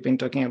that you've been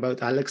talking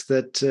about, Alex,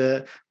 that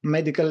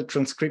medical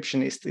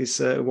transcriptionist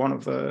is one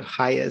of the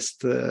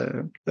highest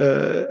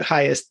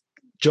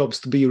jobs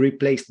to be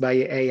replaced by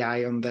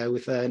AI on there,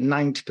 with a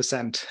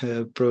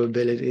 90%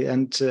 probability.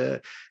 And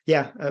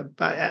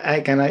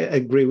I can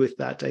agree with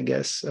that, I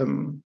guess.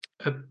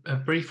 A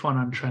brief one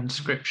on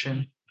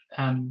transcription.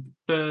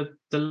 For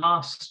the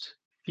last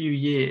few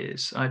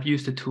years, I've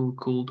used a tool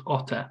called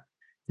Otter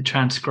to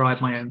transcribe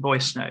my own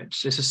voice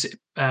notes.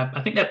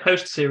 I think they're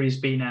post-Series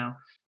B now,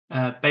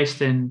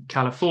 based in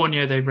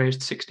California. They've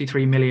raised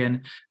 63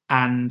 million,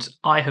 and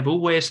I have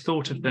always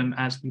thought of them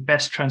as the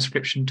best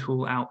transcription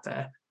tool out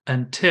there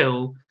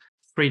until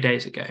 3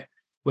 days ago,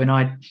 when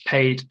I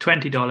paid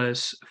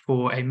 $20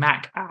 for a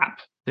Mac app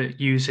that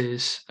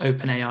uses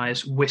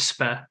OpenAI's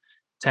Whisper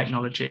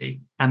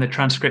technology, and the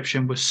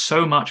transcription was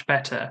so much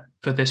better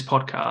for this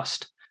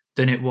podcast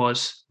than it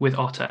was with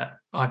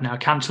Otter. I've now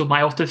cancelled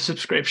my Otter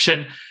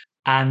subscription,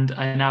 and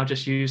I now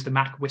just use the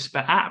Mac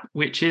Whisper app,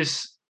 which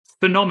is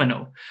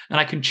phenomenal. And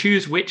I can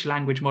choose which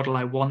language model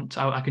I want.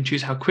 I can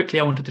choose how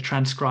quickly I wanted to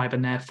transcribe,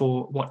 and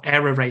therefore what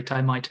error rate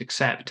I might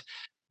accept.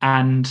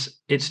 And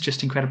it's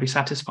just incredibly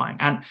satisfying.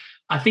 And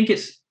I think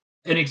it's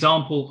an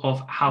example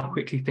of how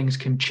quickly things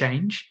can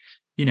change.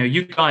 You know,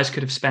 you guys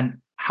could have spent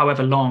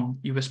however long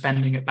you were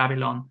spending at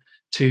Babylon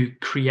to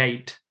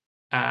create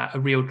a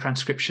real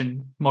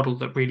transcription model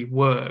that really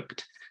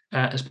worked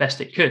as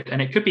best it could.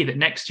 And it could be that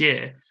next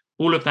year,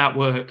 all of that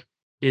work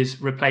is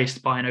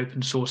replaced by an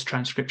open source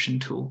transcription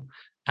tool,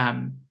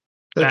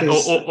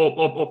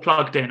 or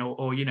plugged in,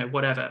 or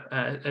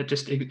whatever.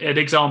 Just an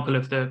example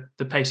of the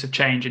pace of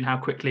change and how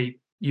quickly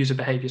user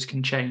behaviors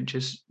can change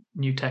as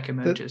new tech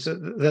emerges.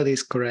 That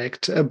is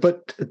correct.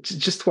 But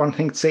just one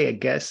thing to say, I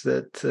guess,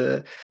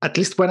 that at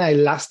least when I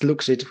last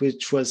looked at it,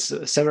 which was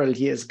several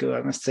years ago,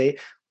 I must say,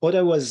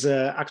 Otter was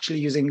actually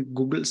using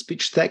Google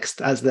Speech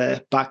Text as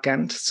the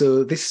backend.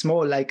 So this is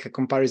more like a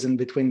comparison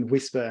between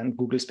Whisper and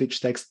Google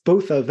Speech Text.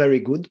 Both are very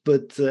good,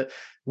 but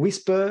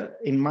Whisper,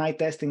 in my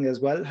testing as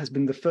well, has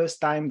been the first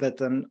time that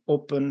an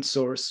open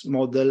source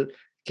model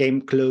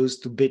came close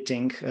to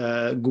beating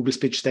Google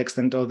Speech Text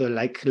and other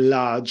like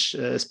large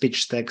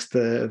speech text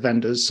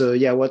vendors. So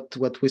yeah, what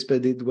Whisper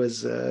did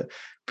was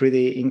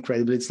pretty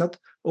incredible. It's not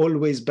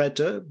always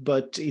better,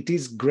 but it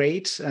is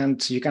great,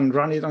 and you can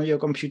run it on your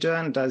computer.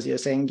 And as you're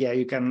saying, yeah,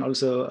 you can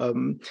also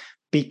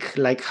pick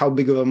like how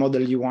big of a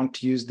model you want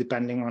to use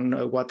depending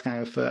on what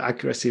kind of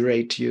accuracy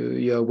rate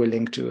you're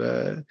willing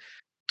to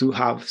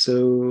have.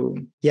 So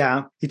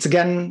yeah, it's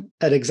again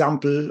an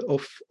example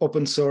of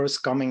open source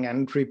coming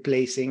and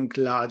replacing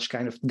large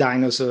kind of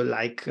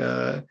dinosaur-like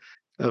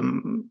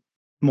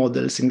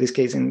models, in this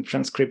case in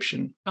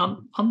transcription.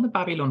 On the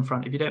Babylon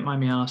front, if you don't mind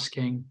me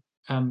asking,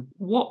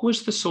 what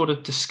was the sort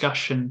of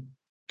discussion?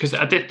 Because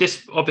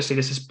this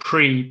is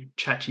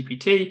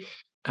pre-ChatGPT,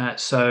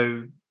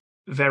 so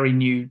very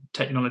new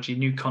technology,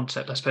 new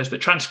concept, I suppose,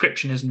 but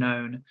transcription is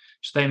known,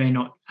 so they may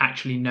not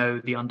actually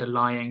know the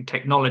underlying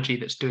technology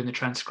that's doing the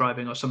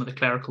transcribing or some of the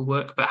clerical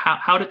work. But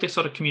how did this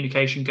sort of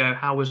communication go?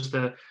 How was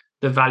the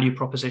value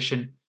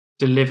proposition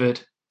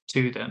delivered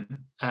to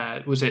them?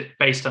 Was it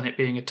based on it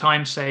being a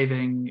time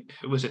saving?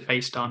 Was it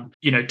based on,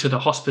 to the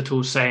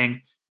hospitals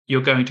saying, you're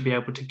going to be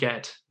able to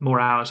get more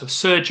hours of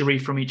surgery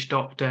from each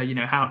doctor?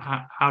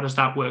 How does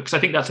that work? Because I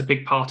think that's a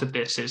big part of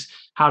this, is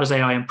how does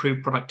AI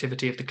improve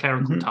productivity of the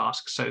clerical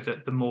tasks so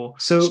that the more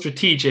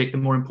strategic, the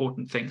more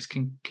important things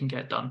can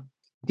get done?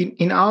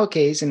 In our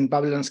case, in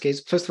Babylon's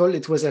case, first of all,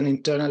 it was an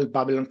internal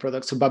Babylon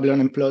product. So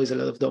Babylon employs a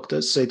lot of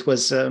doctors. So it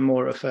was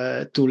more of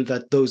a tool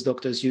that those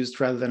doctors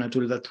used rather than a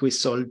tool that we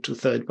sold to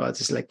third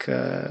parties like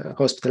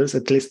hospitals,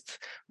 at least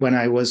when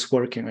I was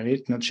working on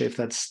it. Not sure if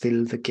that's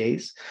still the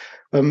case.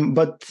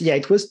 But yeah,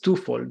 it was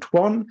twofold.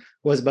 One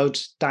was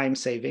about time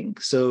saving.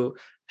 So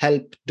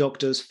help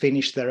doctors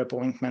finish their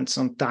appointments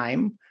on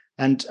time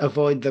and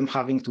avoid them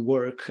having to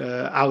work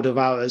out of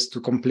hours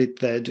to complete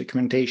their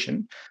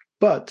documentation.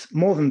 But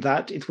more than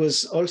that, it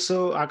was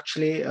also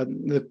actually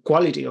the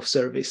quality of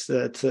service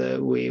that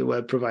we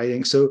were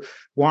providing. So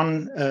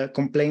one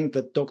complaint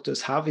that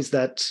doctors have is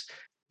that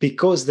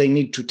because they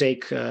need to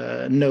take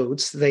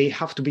notes, they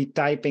have to be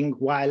typing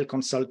while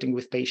consulting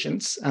with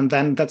patients, and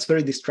then that's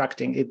very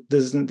distracting. It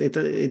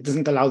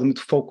doesn't allow them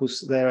to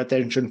focus their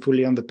attention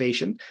fully on the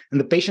patient,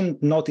 and the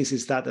patient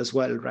notices that as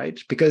well, right?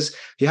 Because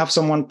you have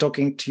someone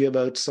talking to you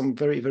about some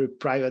very, very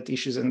private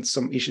issues and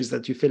some issues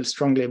that you feel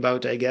strongly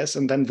about, I guess,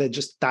 and then they're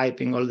just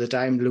typing all the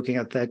time, looking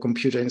at their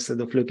computer instead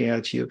of looking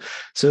at you.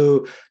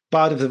 So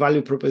part of the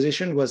value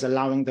proposition was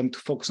allowing them to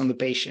focus on the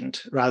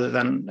patient rather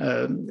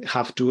than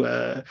have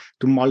to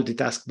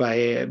multitask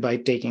by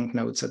taking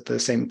notes at the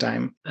same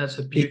time. That's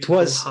a beautiful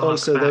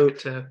back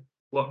to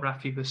what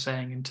Rafi was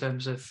saying in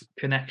terms of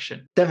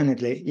connection.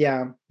 Definitely.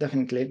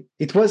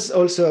 It was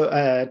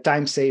also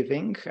time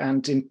saving,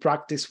 and in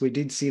practice we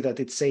did see that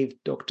it saved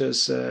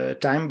doctors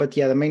time. But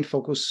the main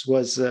focus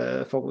was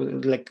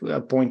like a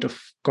point of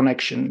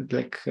connection,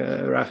 like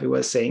Rafi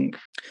was saying.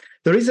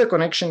 There is a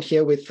connection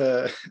here with,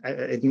 I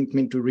didn't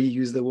mean to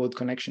reuse the word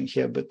connection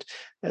here, but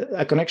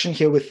a connection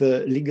here with the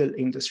legal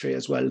industry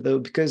as well, though,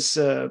 because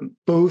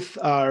both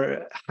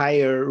are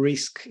higher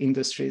risk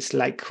industries,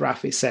 like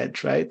Rafi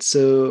said, right?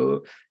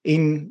 So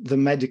in the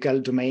medical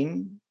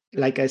domain,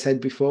 like I said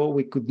before,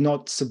 we could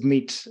not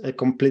submit a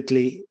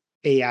completely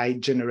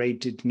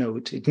AI-generated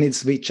note. It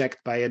needs to be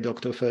checked by a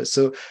doctor first.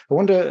 So I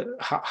wonder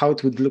how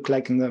it would look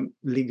like in the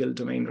legal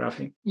domain,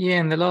 Rafi.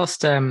 Yeah, in the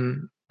last...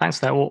 Thanks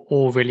for that.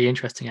 All really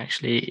interesting,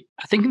 actually.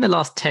 I think in the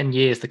last 10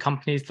 years, the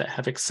companies that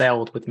have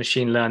excelled with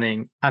machine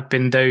learning have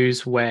been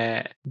those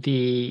where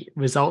the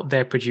result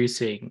they're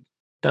producing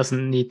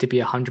doesn't need to be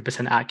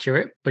 100%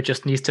 accurate, but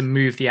just needs to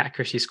move the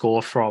accuracy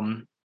score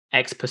from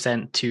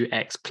X% to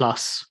X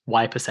plus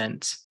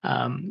Y%.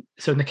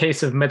 So in the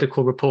case of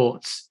medical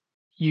reports,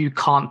 you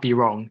can't be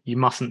wrong. You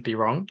mustn't be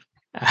wrong.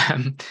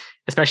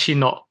 Especially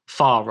not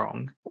far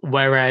wrong.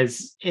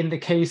 Whereas in the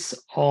case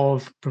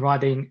of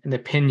providing an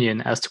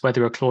opinion as to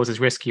whether a clause is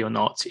risky or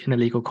not in a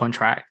legal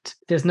contract,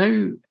 there's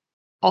no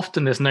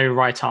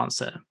right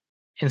answer.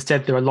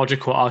 Instead, there are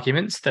logical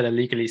arguments that are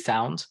legally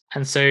sound.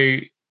 And so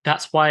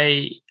that's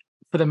why,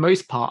 for the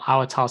most part,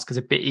 our task is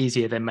a bit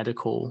easier than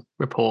medical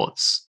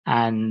reports.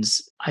 And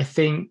I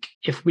think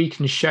if we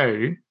can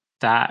show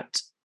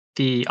that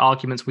the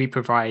arguments we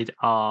provide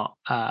are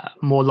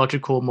more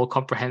logical, more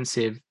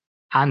comprehensive,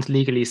 and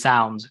legally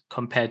sound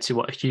compared to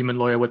what a human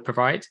lawyer would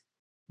provide,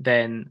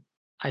 then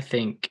I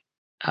think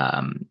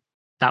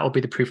that will be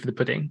the proof of the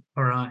pudding.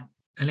 All right.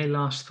 Any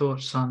last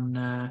thoughts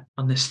on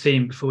this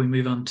theme before we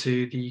move on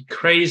to the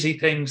crazy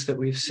things that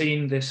we've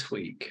seen this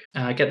week?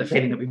 I get the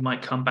feeling that we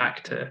might come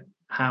back to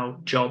how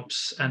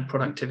jobs and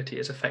productivity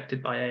is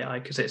affected by AI,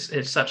 because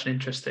it's such an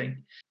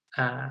interesting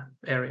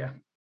area.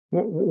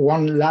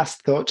 One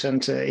last thought,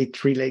 and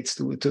it relates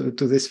to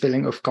this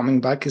feeling of coming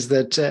back, is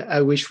that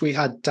I wish we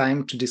had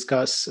time to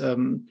discuss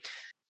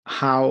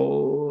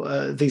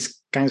how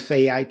these kinds of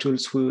AI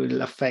tools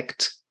will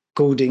affect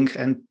coding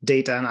and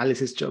data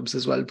analysis jobs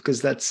as well, because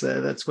that's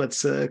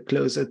what's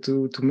closer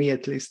to me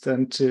at least,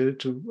 and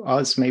to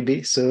us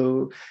maybe.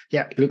 So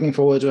looking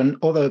forward to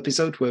another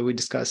episode where we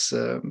discuss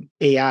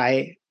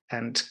AI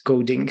and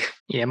coding.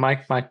 Yeah, my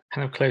kind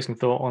of closing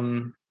thought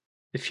on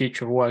the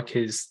future of work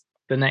is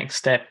the next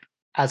step,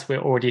 as we're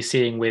already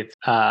seeing with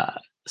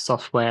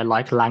software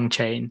like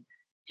LangChain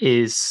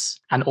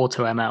and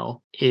AutoML,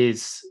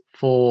 is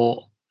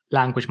for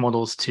language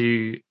models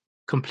to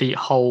complete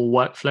whole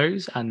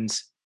workflows and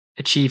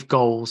achieve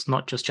goals,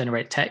 not just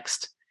generate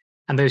text.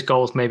 And those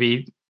goals may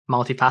be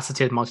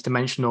multifaceted,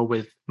 multidimensional,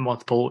 with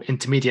multiple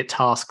intermediate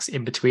tasks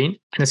in between.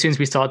 And as soon as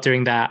we start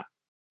doing that,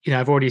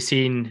 I've already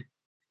seen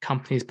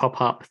companies pop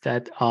up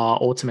that are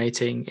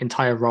automating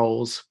entire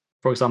roles.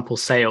 For example,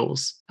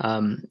 sales,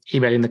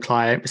 emailing the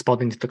client,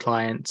 responding to the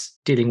client,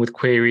 dealing with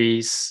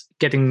queries,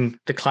 getting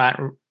the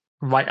client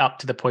right up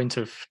to the point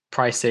of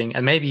pricing,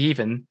 and maybe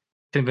even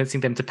convincing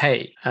them to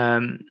pay.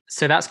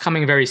 So that's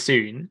coming very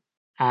soon.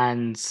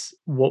 And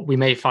what we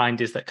may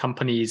find is that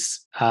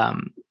companies,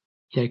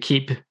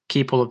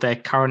 keep all of their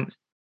current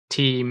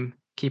team,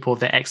 keep all of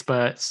their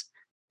experts,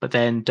 but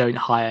then don't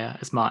hire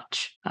as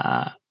much,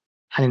 and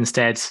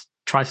instead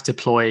try to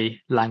deploy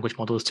language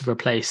models to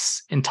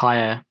replace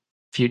entire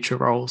future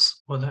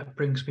roles. Well, that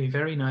brings me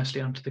very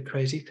nicely onto the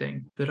crazy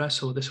thing that I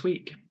saw this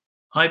week.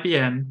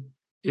 IBM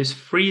is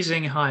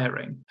freezing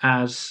hiring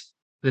as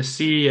the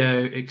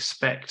CEO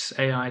expects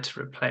AI to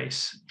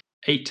replace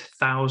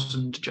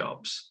 8,000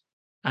 jobs.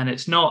 And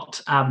it's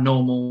not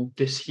abnormal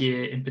this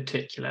year in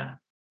particular,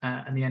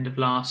 and the end of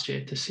last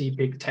year, to see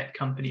big tech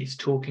companies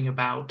talking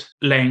about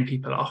laying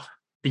people off.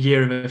 The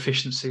year of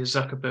efficiency, as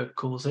Zuckerberg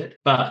calls it.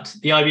 But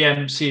the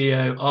IBM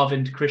CEO,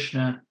 Arvind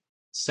Krishna,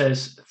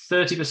 says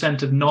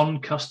 30% of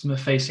non-customer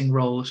facing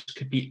roles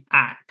could be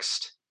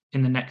axed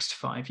in the next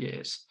 5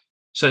 years.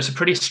 So it's a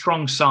pretty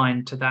strong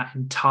sign to that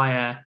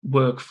entire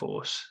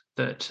workforce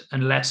that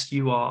unless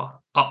you are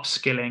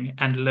upskilling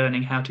and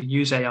learning how to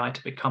use AI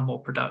to become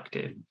more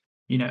productive,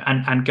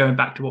 and going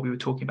back to what we were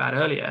talking about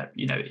earlier,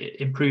 it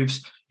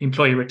improves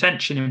employee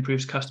retention,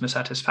 improves customer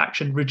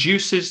satisfaction,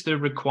 reduces the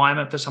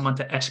requirement for someone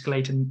to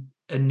escalate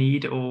a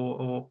need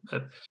or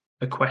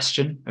a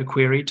question, a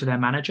query to their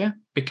manager,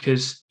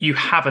 because you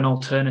have an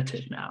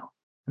alternative now.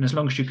 And as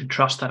long as you can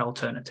trust that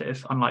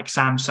alternative, unlike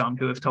Samsung,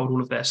 who have told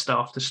all of their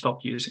staff to stop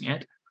using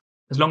it,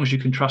 as long as you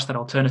can trust that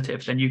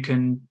alternative, then you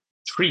can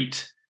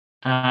treat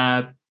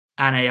an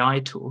AI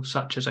tool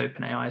such as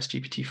OpenAI's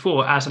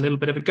GPT-4 as a little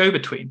bit of a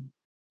go-between.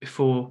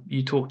 Before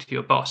you talk to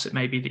your boss, it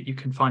may be that you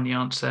can find the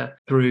answer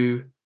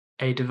through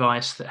a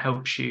device that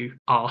helps you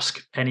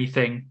ask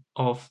anything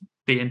of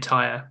the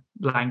entire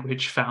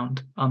language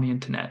found on the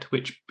internet,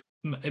 which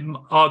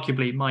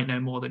arguably might know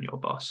more than your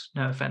boss.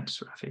 No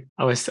offense, Rafi.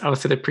 I was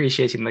still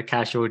appreciating the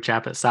casual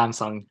jab at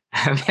Samsung,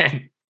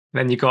 and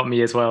then you got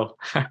me as well.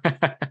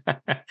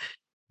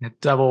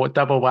 double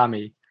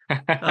whammy.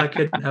 I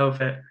couldn't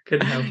help it.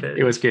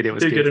 It was good. It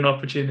was too good. good an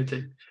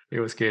opportunity. It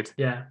was good.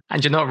 Yeah.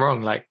 And you're not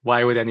wrong. Like,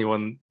 why would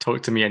anyone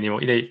talk to me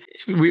anymore? You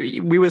know,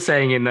 we were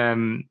saying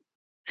in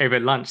over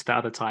lunch the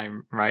other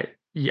time, right?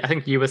 I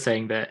think you were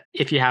saying that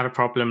if you have a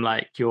problem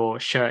like your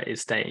shirt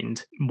is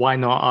stained, why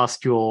not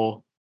ask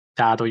your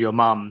dad or your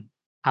mum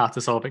how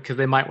to solve it? Because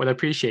they might well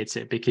appreciate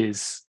it,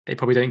 because they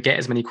probably don't get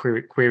as many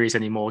queries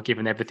anymore,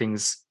 given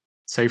everything's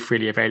so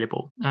freely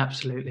available.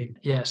 Absolutely.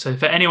 Yeah. So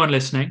for anyone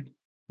listening,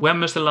 when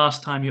was the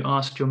last time you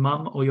asked your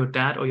mum or your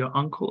dad or your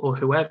uncle or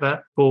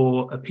whoever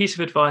for a piece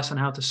of advice on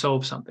how to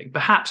solve something?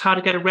 Perhaps how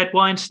to get a red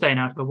wine stain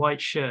out of a white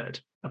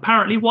shirt.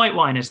 Apparently, white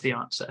wine is the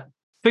answer.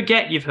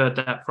 Forget you've heard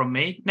that from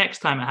me. Next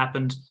time it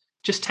happens,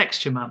 just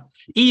text your mum.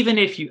 Even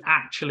if you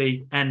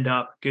actually end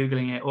up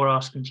Googling it or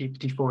asking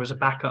GPT-4 as a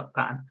backup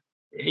plan.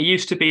 It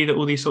used to be that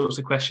all these sorts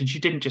of questions,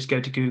 you didn't just go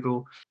to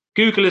Google.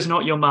 Google is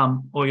not your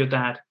mum or your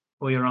dad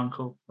or your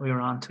uncle or your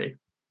auntie,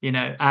 you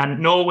know, and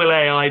nor will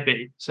AI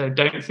be. So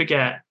don't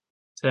forget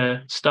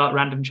to start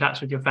random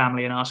chats with your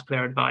family and ask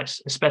their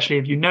advice, especially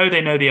if you know they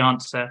know the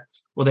answer,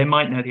 or they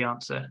might know the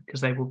answer,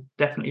 because they will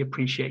definitely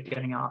appreciate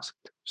getting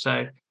asked.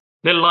 So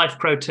little life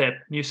pro tip,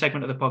 new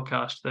segment of the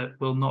podcast that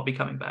will not be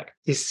coming back.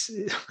 Is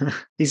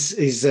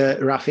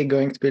Rafi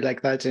going to be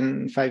like that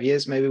in 5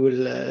 years? Maybe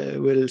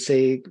we'll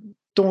say,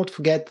 don't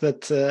forget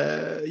that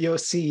your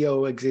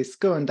CEO exists.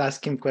 Go and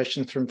ask him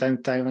questions from time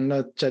to time, and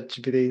not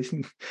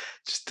ChatGPT,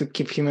 just to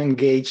keep him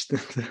engaged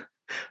and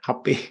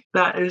happy.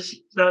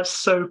 That's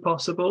so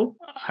possible.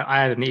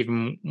 I had an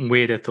even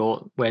weirder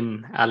thought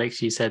when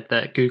Alex, you said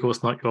that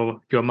Google's not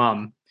your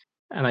mum,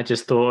 and I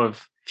just thought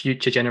of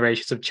future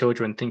generations of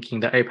children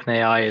thinking that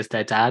OpenAI is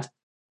their dad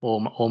or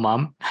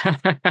mum.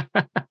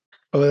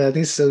 Oh, that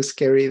is so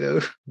scary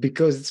though,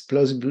 because it's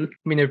plausible. I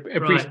mean, a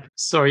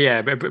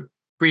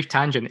brief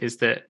tangent is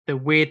that the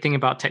weird thing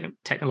about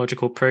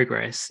technological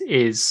progress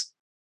is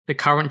the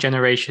current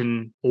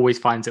generation always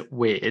finds it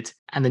weird,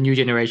 and the new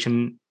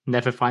generation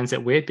never finds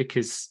it weird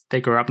because they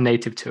grow up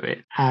native to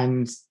it.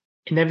 And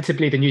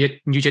inevitably, the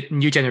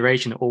new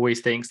generation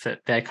always thinks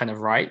that they're kind of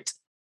right.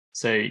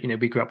 So, you know,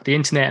 we grew up with the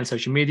internet and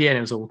social media, and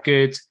it was all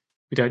good.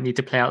 We don't need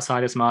to play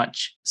outside as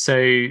much.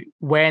 So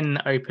when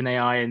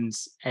OpenAI and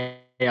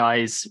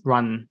AIs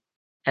run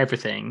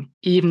everything,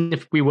 even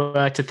if we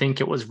were to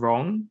think it was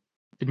wrong,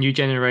 the new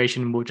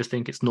generation will just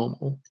think it's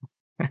normal.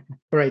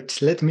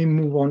 Right. Let me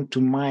move on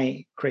to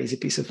my crazy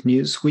piece of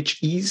news,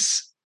 which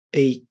is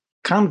a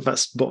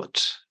Canvas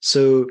bot.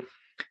 So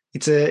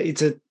it's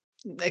a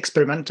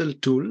experimental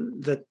tool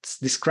that's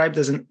described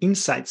as an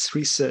insights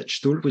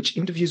research tool, which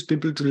interviews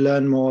people to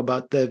learn more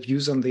about their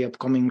views on the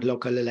upcoming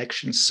local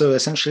elections. So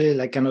essentially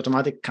like an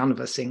automatic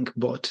canvassing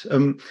bot.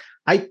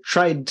 I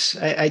tried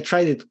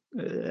it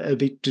a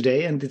bit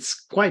today, and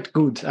it's quite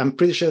good. I'm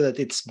pretty sure that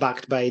it's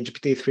backed by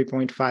GPT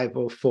 3.5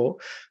 or 4.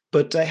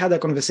 But I had a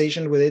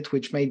conversation with it,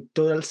 which made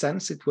total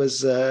sense. It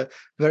was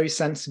very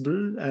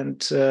sensible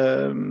and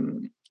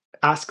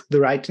asked the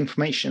right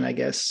information, I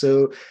guess.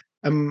 So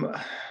I'm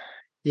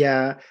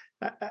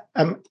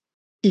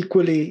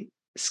equally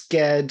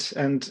scared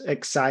and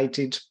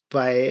excited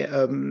by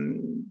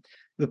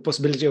the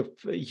possibility of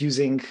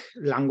using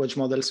language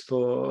models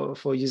for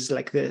use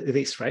like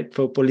this, right?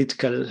 For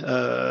political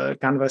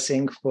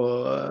canvassing,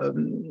 for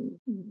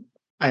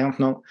I don't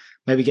know,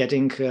 maybe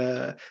getting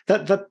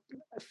that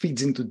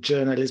feeds into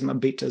journalism a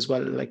bit as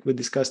well, like we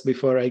discussed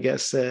before, I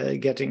guess,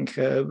 getting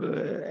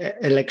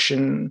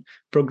election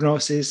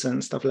prognosis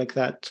and stuff like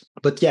that.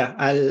 But yeah,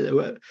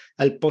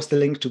 I'll post a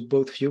link to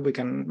both of you. We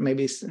can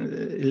maybe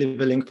leave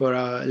a link for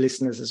our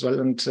listeners as well,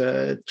 and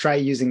try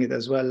using it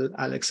as well,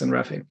 Alex and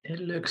Rafi.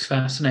 It looks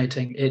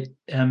fascinating.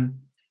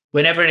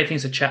 Whenever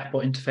anything's a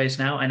chatbot interface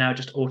now, I now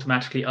just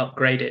automatically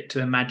upgrade it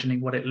to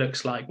imagining what it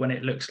looks like when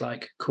it looks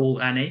like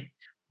Cool Annie,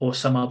 or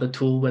some other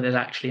tool where there's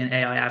actually an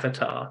AI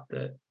avatar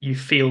that you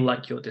feel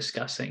like you're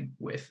discussing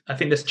with. I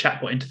think this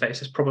chatbot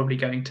interface is probably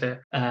going to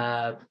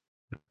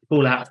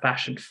fall out of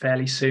fashion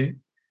fairly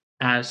soon,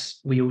 as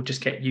we all just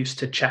get used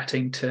to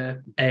chatting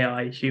to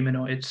AI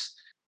humanoids.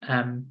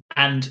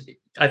 And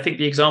I think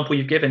the example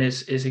you've given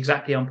is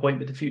exactly on point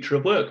with the future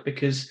of work,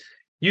 because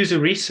user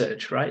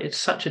research, right? It's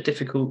such a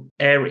difficult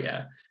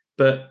area,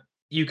 but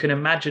you can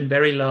imagine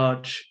very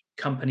large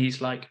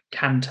companies like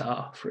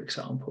Kantar, for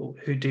example,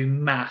 who do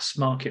mass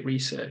market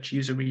research,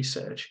 user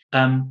research,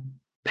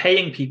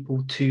 paying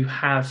people to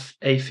have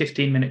a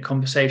 15-minute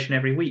conversation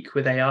every week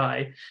with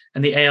AI,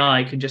 and the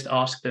AI can just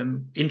ask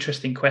them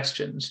interesting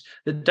questions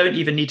that don't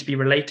even need to be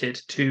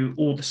related to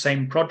all the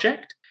same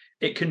project.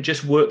 It can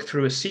just work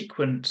through a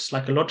sequence,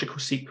 like a logical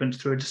sequence,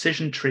 through a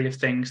decision tree of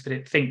things that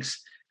it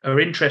thinks are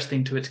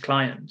interesting to its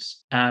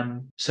clients.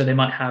 So they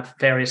might have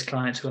various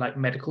clients who are like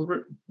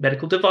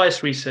medical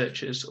device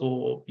researchers,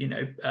 or,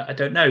 I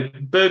don't know,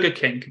 Burger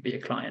King could be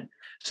a client.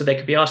 So they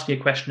could be asking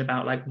a question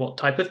about like what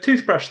type of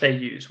toothbrush they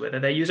use, whether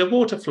they use a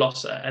water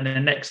flosser. And then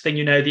the next thing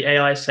you know, the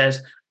AI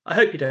says, I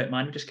hope you don't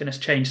mind, I'm just going to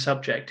change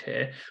subject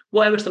here.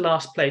 Where was the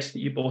last place that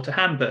you bought a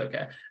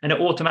hamburger? And it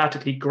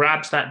automatically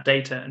grabs that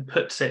data and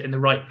puts it in the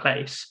right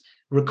place,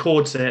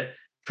 records it,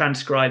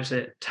 transcribes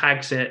it,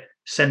 tags it,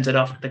 sends it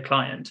off to the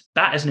client.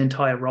 That is an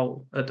entire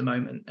role at the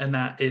moment. And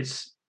that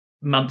is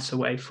months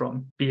away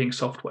from being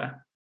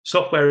software.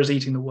 Software is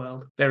eating the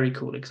world. Very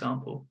cool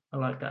example. I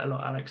like that a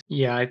lot, Alex.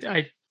 Yeah,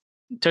 I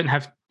don't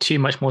have too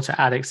much more to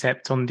add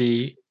except on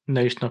the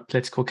notion of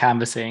political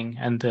canvassing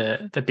and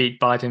the Beat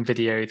Biden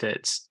video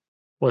that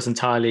was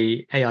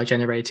entirely AI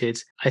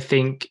generated, I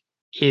think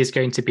is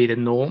going to be the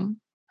norm.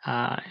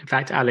 In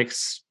fact,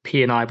 Alex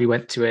P and we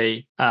went to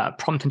a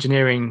prompt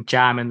engineering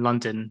jam in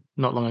London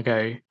not long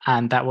ago,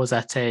 and that was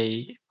at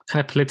a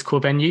kind of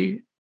political venue.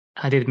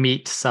 I did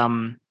meet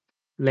some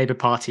Labour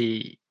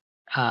Party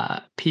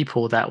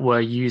people that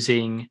were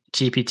using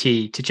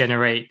GPT to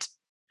generate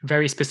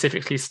very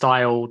specifically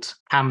styled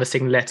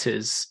canvassing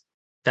letters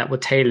that were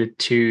tailored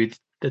to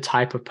the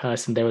type of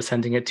person they were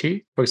sending it to,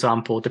 for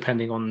example,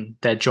 depending on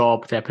their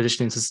job, their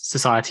position in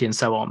society, and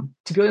so on.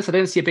 To be honest, I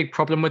don't see a big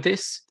problem with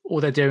this.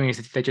 All they're doing is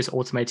they're just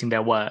automating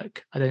their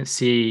work. I don't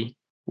see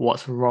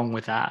what's wrong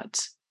with that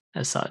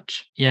as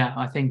such. Yeah,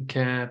 I think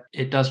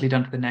it does lead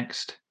on to the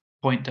next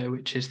point, though,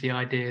 which is the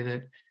idea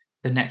that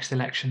the next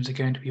elections are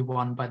going to be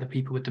won by the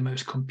people with the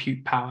most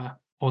compute power,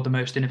 or the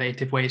most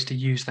innovative ways to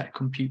use that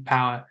compute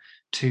power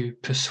to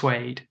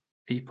persuade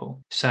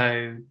people.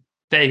 So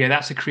there you go.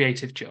 That's a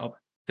creative job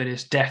that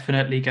is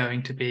definitely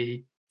going to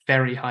be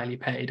very highly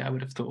paid, I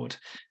would have thought,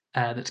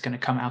 that's going to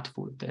come out of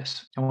all of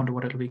this. I wonder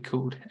what it'll be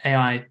called.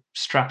 AI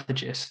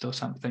strategist or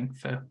something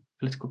for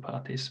political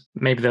parties.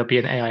 Maybe there'll be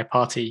an AI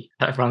party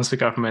that runs the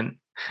government.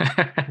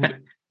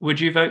 Would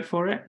you vote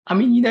for it? I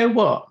mean, you know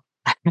what?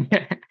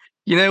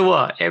 You know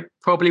what? It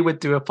probably would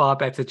do a far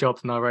better job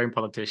than our own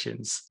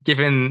politicians,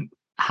 given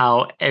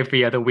how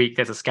every other week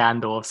there's a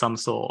scandal of some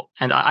sort.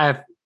 And I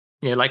have,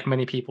 like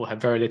many people,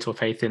 have very little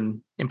faith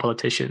in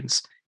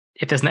politicians.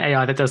 If there's an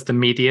AI that does the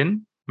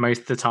median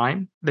most of the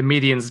time, the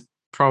median's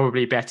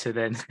probably better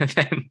than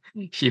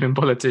human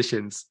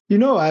politicians.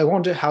 I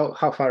wonder how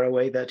far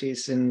away that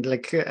is, and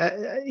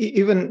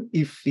even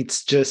if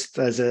it's just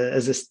as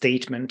a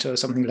statement or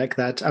something like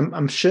that,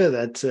 I'm sure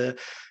that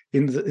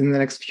in the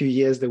next few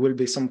years there will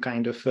be some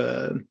kind of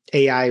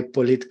AI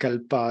political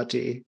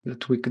party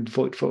that we could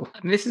vote for.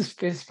 And this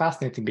is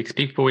fascinating because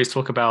people always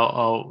talk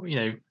about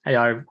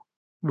AI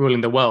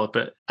ruling the world,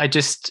 but I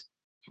just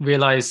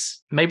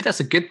realize maybe that's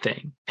a good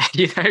thing.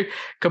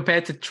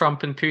 Compared to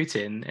Trump and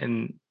Putin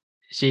and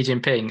Xi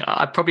Jinping,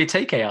 I'd probably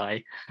take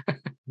AI.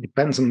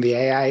 Depends on the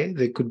AI.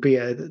 There could be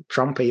a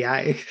Trump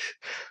AI,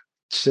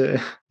 which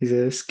is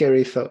a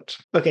scary thought.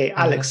 Okay,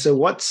 Alex, so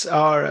what's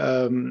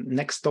our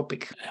next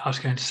topic? I was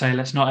going to say,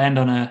 let's not end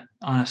on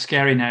a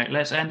scary note.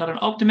 Let's end on an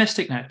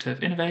optimistic note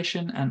of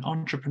innovation and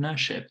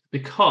entrepreneurship,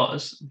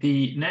 because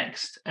the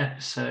next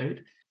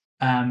episode,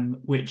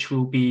 which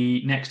will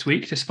be next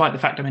week, despite the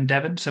fact I'm in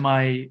Devon, so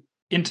my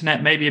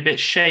internet may be a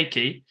bit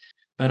shaky,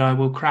 but I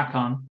will crack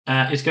on,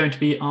 is going to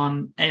be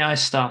on AI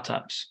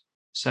startups.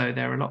 So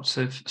there are lots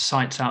of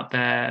sites out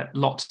there,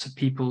 lots of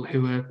people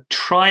who are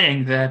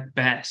trying their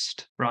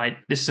best, right?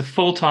 This is a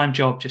full-time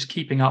job, just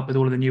keeping up with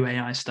all of the new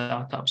AI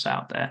startups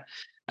out there.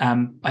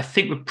 I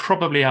think we're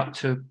probably up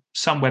to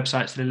some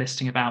websites that are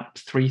listing about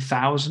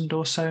 3,000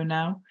 or so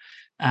now.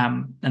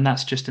 And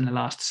that's just in the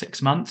last 6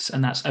 months.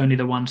 And that's only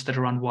the ones that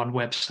are on one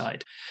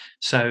website.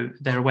 So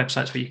there are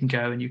websites where you can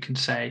go and you can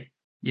say,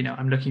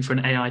 I'm looking for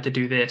an AI to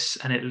do this.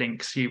 And it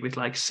links you with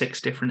like 6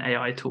 different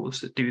AI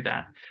tools that do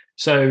that.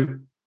 So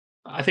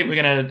I think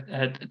we're going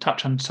to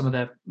touch on some of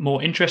the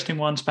more interesting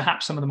ones,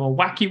 perhaps some of the more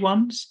wacky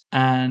ones.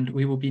 And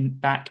we will be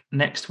back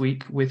next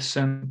week with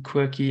some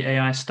quirky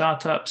AI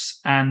startups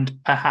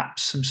and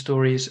perhaps some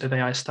stories of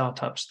AI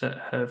startups that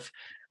have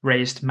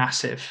raised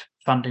massive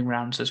funding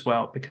rounds as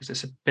well, because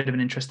it's a bit of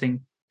an interesting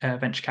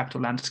venture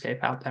capital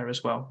landscape out there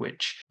as well,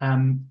 which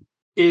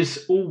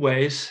is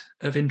always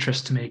of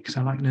interest to me because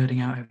I like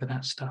nerding out over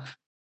that stuff.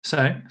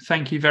 So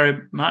thank you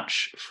very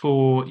much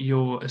for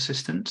your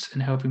assistance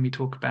in helping me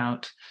talk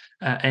about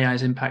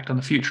AI's impact on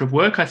the future of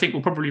work. I think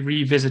we'll probably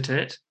revisit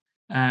it.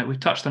 We've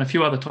touched on a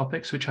few other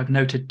topics, which I've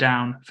noted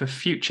down for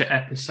future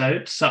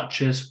episodes,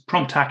 such as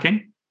prompt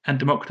hacking and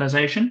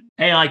democratization,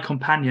 AI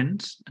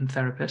companions and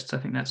therapists. I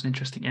think that's an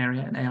interesting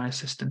area, and AI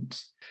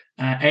assistants.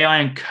 AI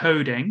and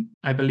coding.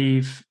 I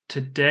believe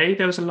today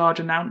there was a large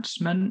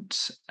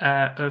announcement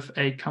of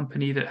a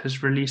company that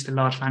has released a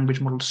large language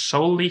model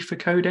solely for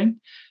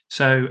coding.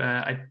 So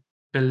I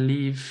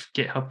believe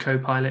GitHub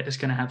Copilot is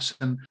going to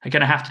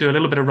have to do a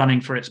little bit of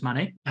running for its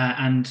money.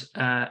 And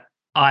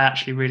I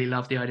actually really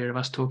love the idea of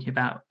us talking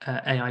about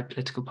AI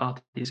political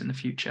parties in the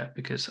future,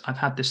 because I've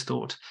had this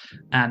thought,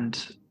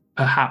 and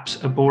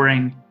perhaps a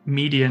boring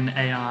median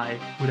AI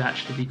would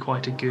actually be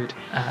quite a good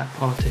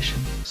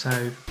politician.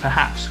 So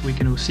perhaps we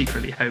can all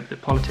secretly hope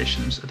that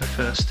politicians are the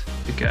first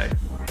to go.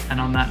 And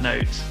on that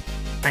note,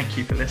 thank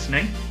you for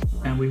listening,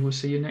 and we will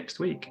see you next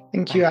week.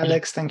 Thank you,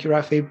 Alex. Thank you,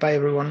 Rafi. Bye,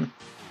 everyone.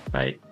 Bye.